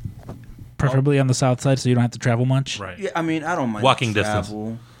 preferably on the south side, so you don't have to travel much. Right. Yeah, I mean, I don't mind walking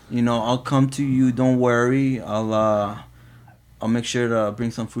travel. Distance. I'll come to you. Don't worry. I'll make sure to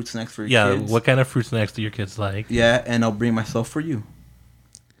bring some fruit snacks for your kids. Yeah, what kind of fruit snacks do your kids like? Yeah, and I'll bring myself for you.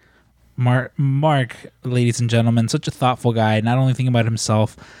 Mark, ladies and gentlemen, such a thoughtful guy. Not only thinking about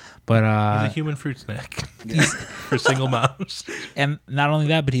himself, but he's a human fruit snack for single moms. And not only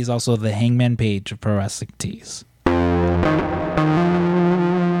that, but he's also the Hangman Page of Pro Wrestling Tees.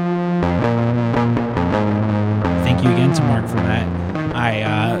 Thank you again to Mark for that.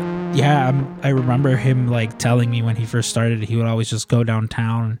 I remember him telling me when he first started, he would always just go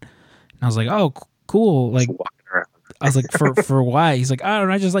downtown, and I was like, oh, cool. I was like, for why? He's like, I don't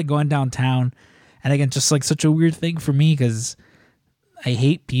know, I just like going downtown. And again, just such a weird thing for me, because I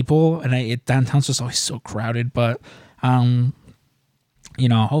hate people, and downtown's just always so crowded. But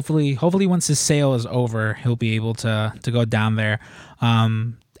hopefully once his sale is over, he'll be able to go down there. I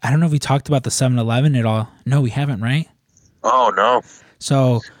don't know if we talked about the 7-Eleven at all. No, we haven't, right? Oh no.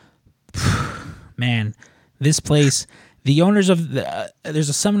 So, man, this place the owners of there's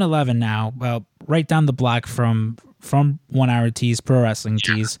a 7-Eleven now, right down the block from 1 Hour Tees, Pro Wrestling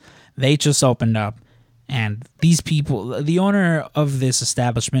Tees. They just opened up, and these people, the owner of this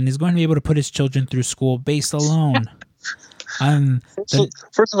establishment, is going to be able to put his children through school based alone.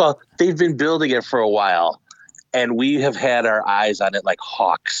 First of all, they've been building it for a while, and we have had our eyes on it like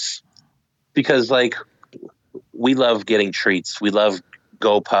hawks, because like we love getting treats. We love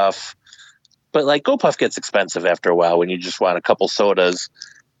GoPuff, but like GoPuff gets expensive after a while when you just want a couple sodas.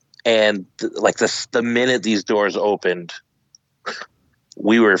 And like the minute these doors opened,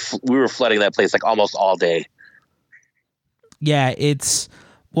 we were flooding that place like almost all day. Yeah, it's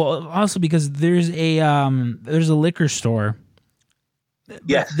also because there's a liquor store.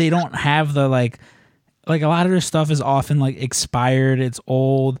 Yeah, they don't have the like a lot of their stuff is often like expired. It's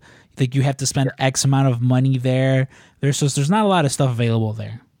old. Like you have to spend X amount of money there. There's not a lot of stuff available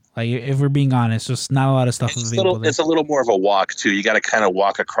there. Like if we're being honest, just not a lot of stuff available there. It's a little more of a walk too. You got to kind of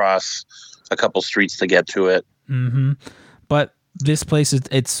walk across a couple streets to get to it. Mm-hmm. But this place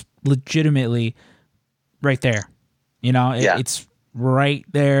it's legitimately right there. You know, it's right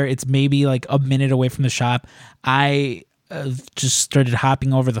there. It's maybe like a minute away from the shop. I just started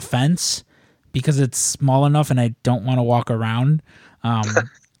hopping over the fence because it's small enough and I don't want to walk around.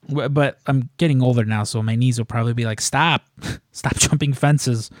 But I'm getting older now, so my knees will probably be like, stop jumping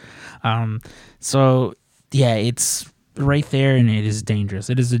fences. So yeah, it's right there, and it is dangerous.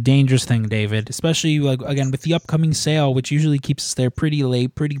 It is a dangerous thing, David, especially like again with the upcoming sale, which usually keeps us there pretty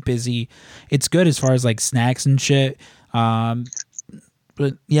late, pretty busy. It's good as far as like snacks and shit.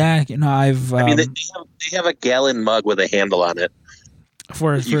 But yeah, you know, I mean, they have a gallon mug with a handle on it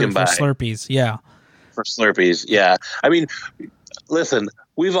for Slurpees. Yeah, for Slurpees. Yeah, I mean, listen.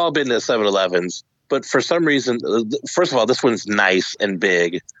 We've all been to 7-Elevens, but for some reason, first of all, this one's nice and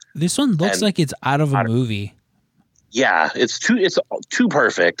big. This one looks like it's out of a movie. Yeah, it's too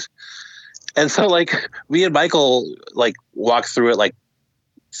perfect. And so, like, me and Michael like walk through it like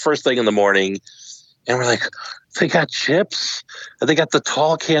first thing in the morning, and we're like, they got chips, and they got the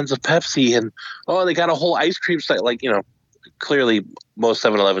tall cans of Pepsi, and they got a whole ice cream site. Like, you know, clearly most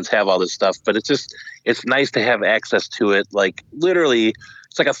 7-Elevens have all this stuff, but it's nice to have access to it. Like literally.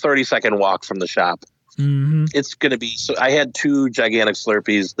 It's like a 30-second walk from the shop. Mm-hmm. It's going to be... So I had 2 gigantic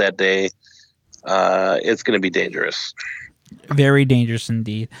Slurpees that day. It's going to be dangerous. Very dangerous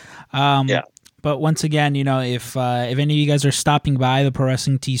indeed. Yeah. But once again, you know, if any of you guys are stopping by the Pro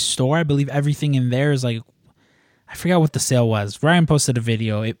Wrestling Tees store, I believe everything in there is like... I forgot what the sale was. Ryan posted a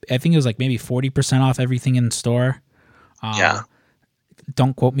video. I think it was like maybe 40% off everything in the store. Yeah.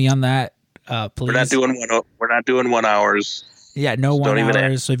 Don't quote me on that, please. We're not doing 1 hours. Yeah, no 1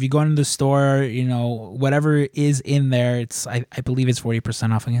 hours. So if you go into the store, you know, whatever is in there, it's I believe it's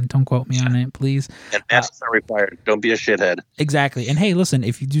 40% off. Again, don't quote me on it, please. And masks are required. Don't be a shithead. Exactly. And hey, listen,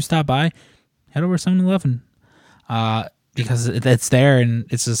 if you do stop by, head over to 7-Eleven. Because it's there and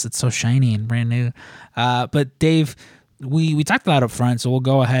it's so shiny and brand new. But Dave, we talked a lot up front, so we'll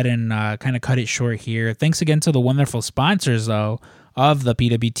go ahead and kind of cut it short here. Thanks again to the wonderful sponsors, though, of the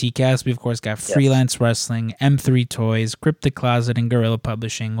PWT cast. We, of course, got Freelance Wrestling, M3 Toys, Cryptic Closet, and Gorilla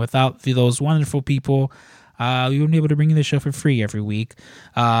Publishing. Without those wonderful people, we wouldn't be able to bring you the show for free every week.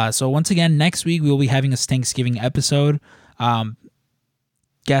 So once again, next week, we will be having a Thanksgiving episode.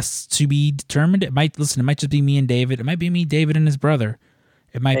 Guests to be determined. It might just be me and David. It might be me, David, and his brother.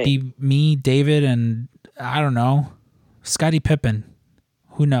 It might be me, David, and I don't know, Scottie Pippen.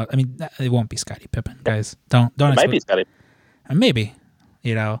 Who knows? I mean, it won't be Scottie Pippen, guys. Don't. It might be Scottie. Maybe,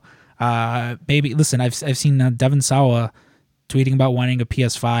 you know, maybe. Listen, I've seen Devin Sawa tweeting about wanting a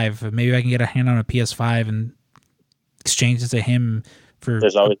PS5. Maybe I can get a hand on a PS5 and exchange it to him for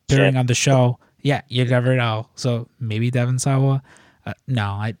appearing on the show. Yeah, you never know. So maybe Devin Sawa. No,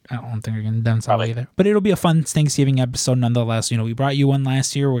 I don't think we're gonna Devin Sawa either. But it'll be a fun Thanksgiving episode nonetheless. You know, we brought you one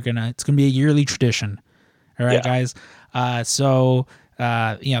last year. It's gonna be a yearly tradition. All right, guys. So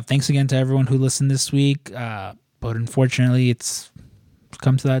thanks again to everyone who listened this week. But unfortunately, it's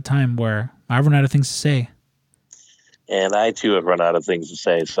come to that time where I've run out of things to say. And I, too, have run out of things to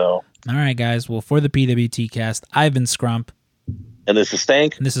say, so... All right, guys. Well, for the PWT cast, I've been Scrump. And this is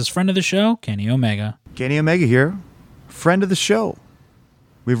Stank. And this is friend of the show, Kenny Omega. Kenny Omega here. Friend of the show.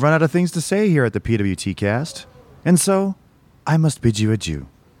 We've run out of things to say here at the PWT cast. And so, I must bid you adieu.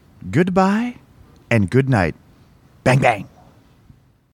 Goodbye and good night. Bang, bang.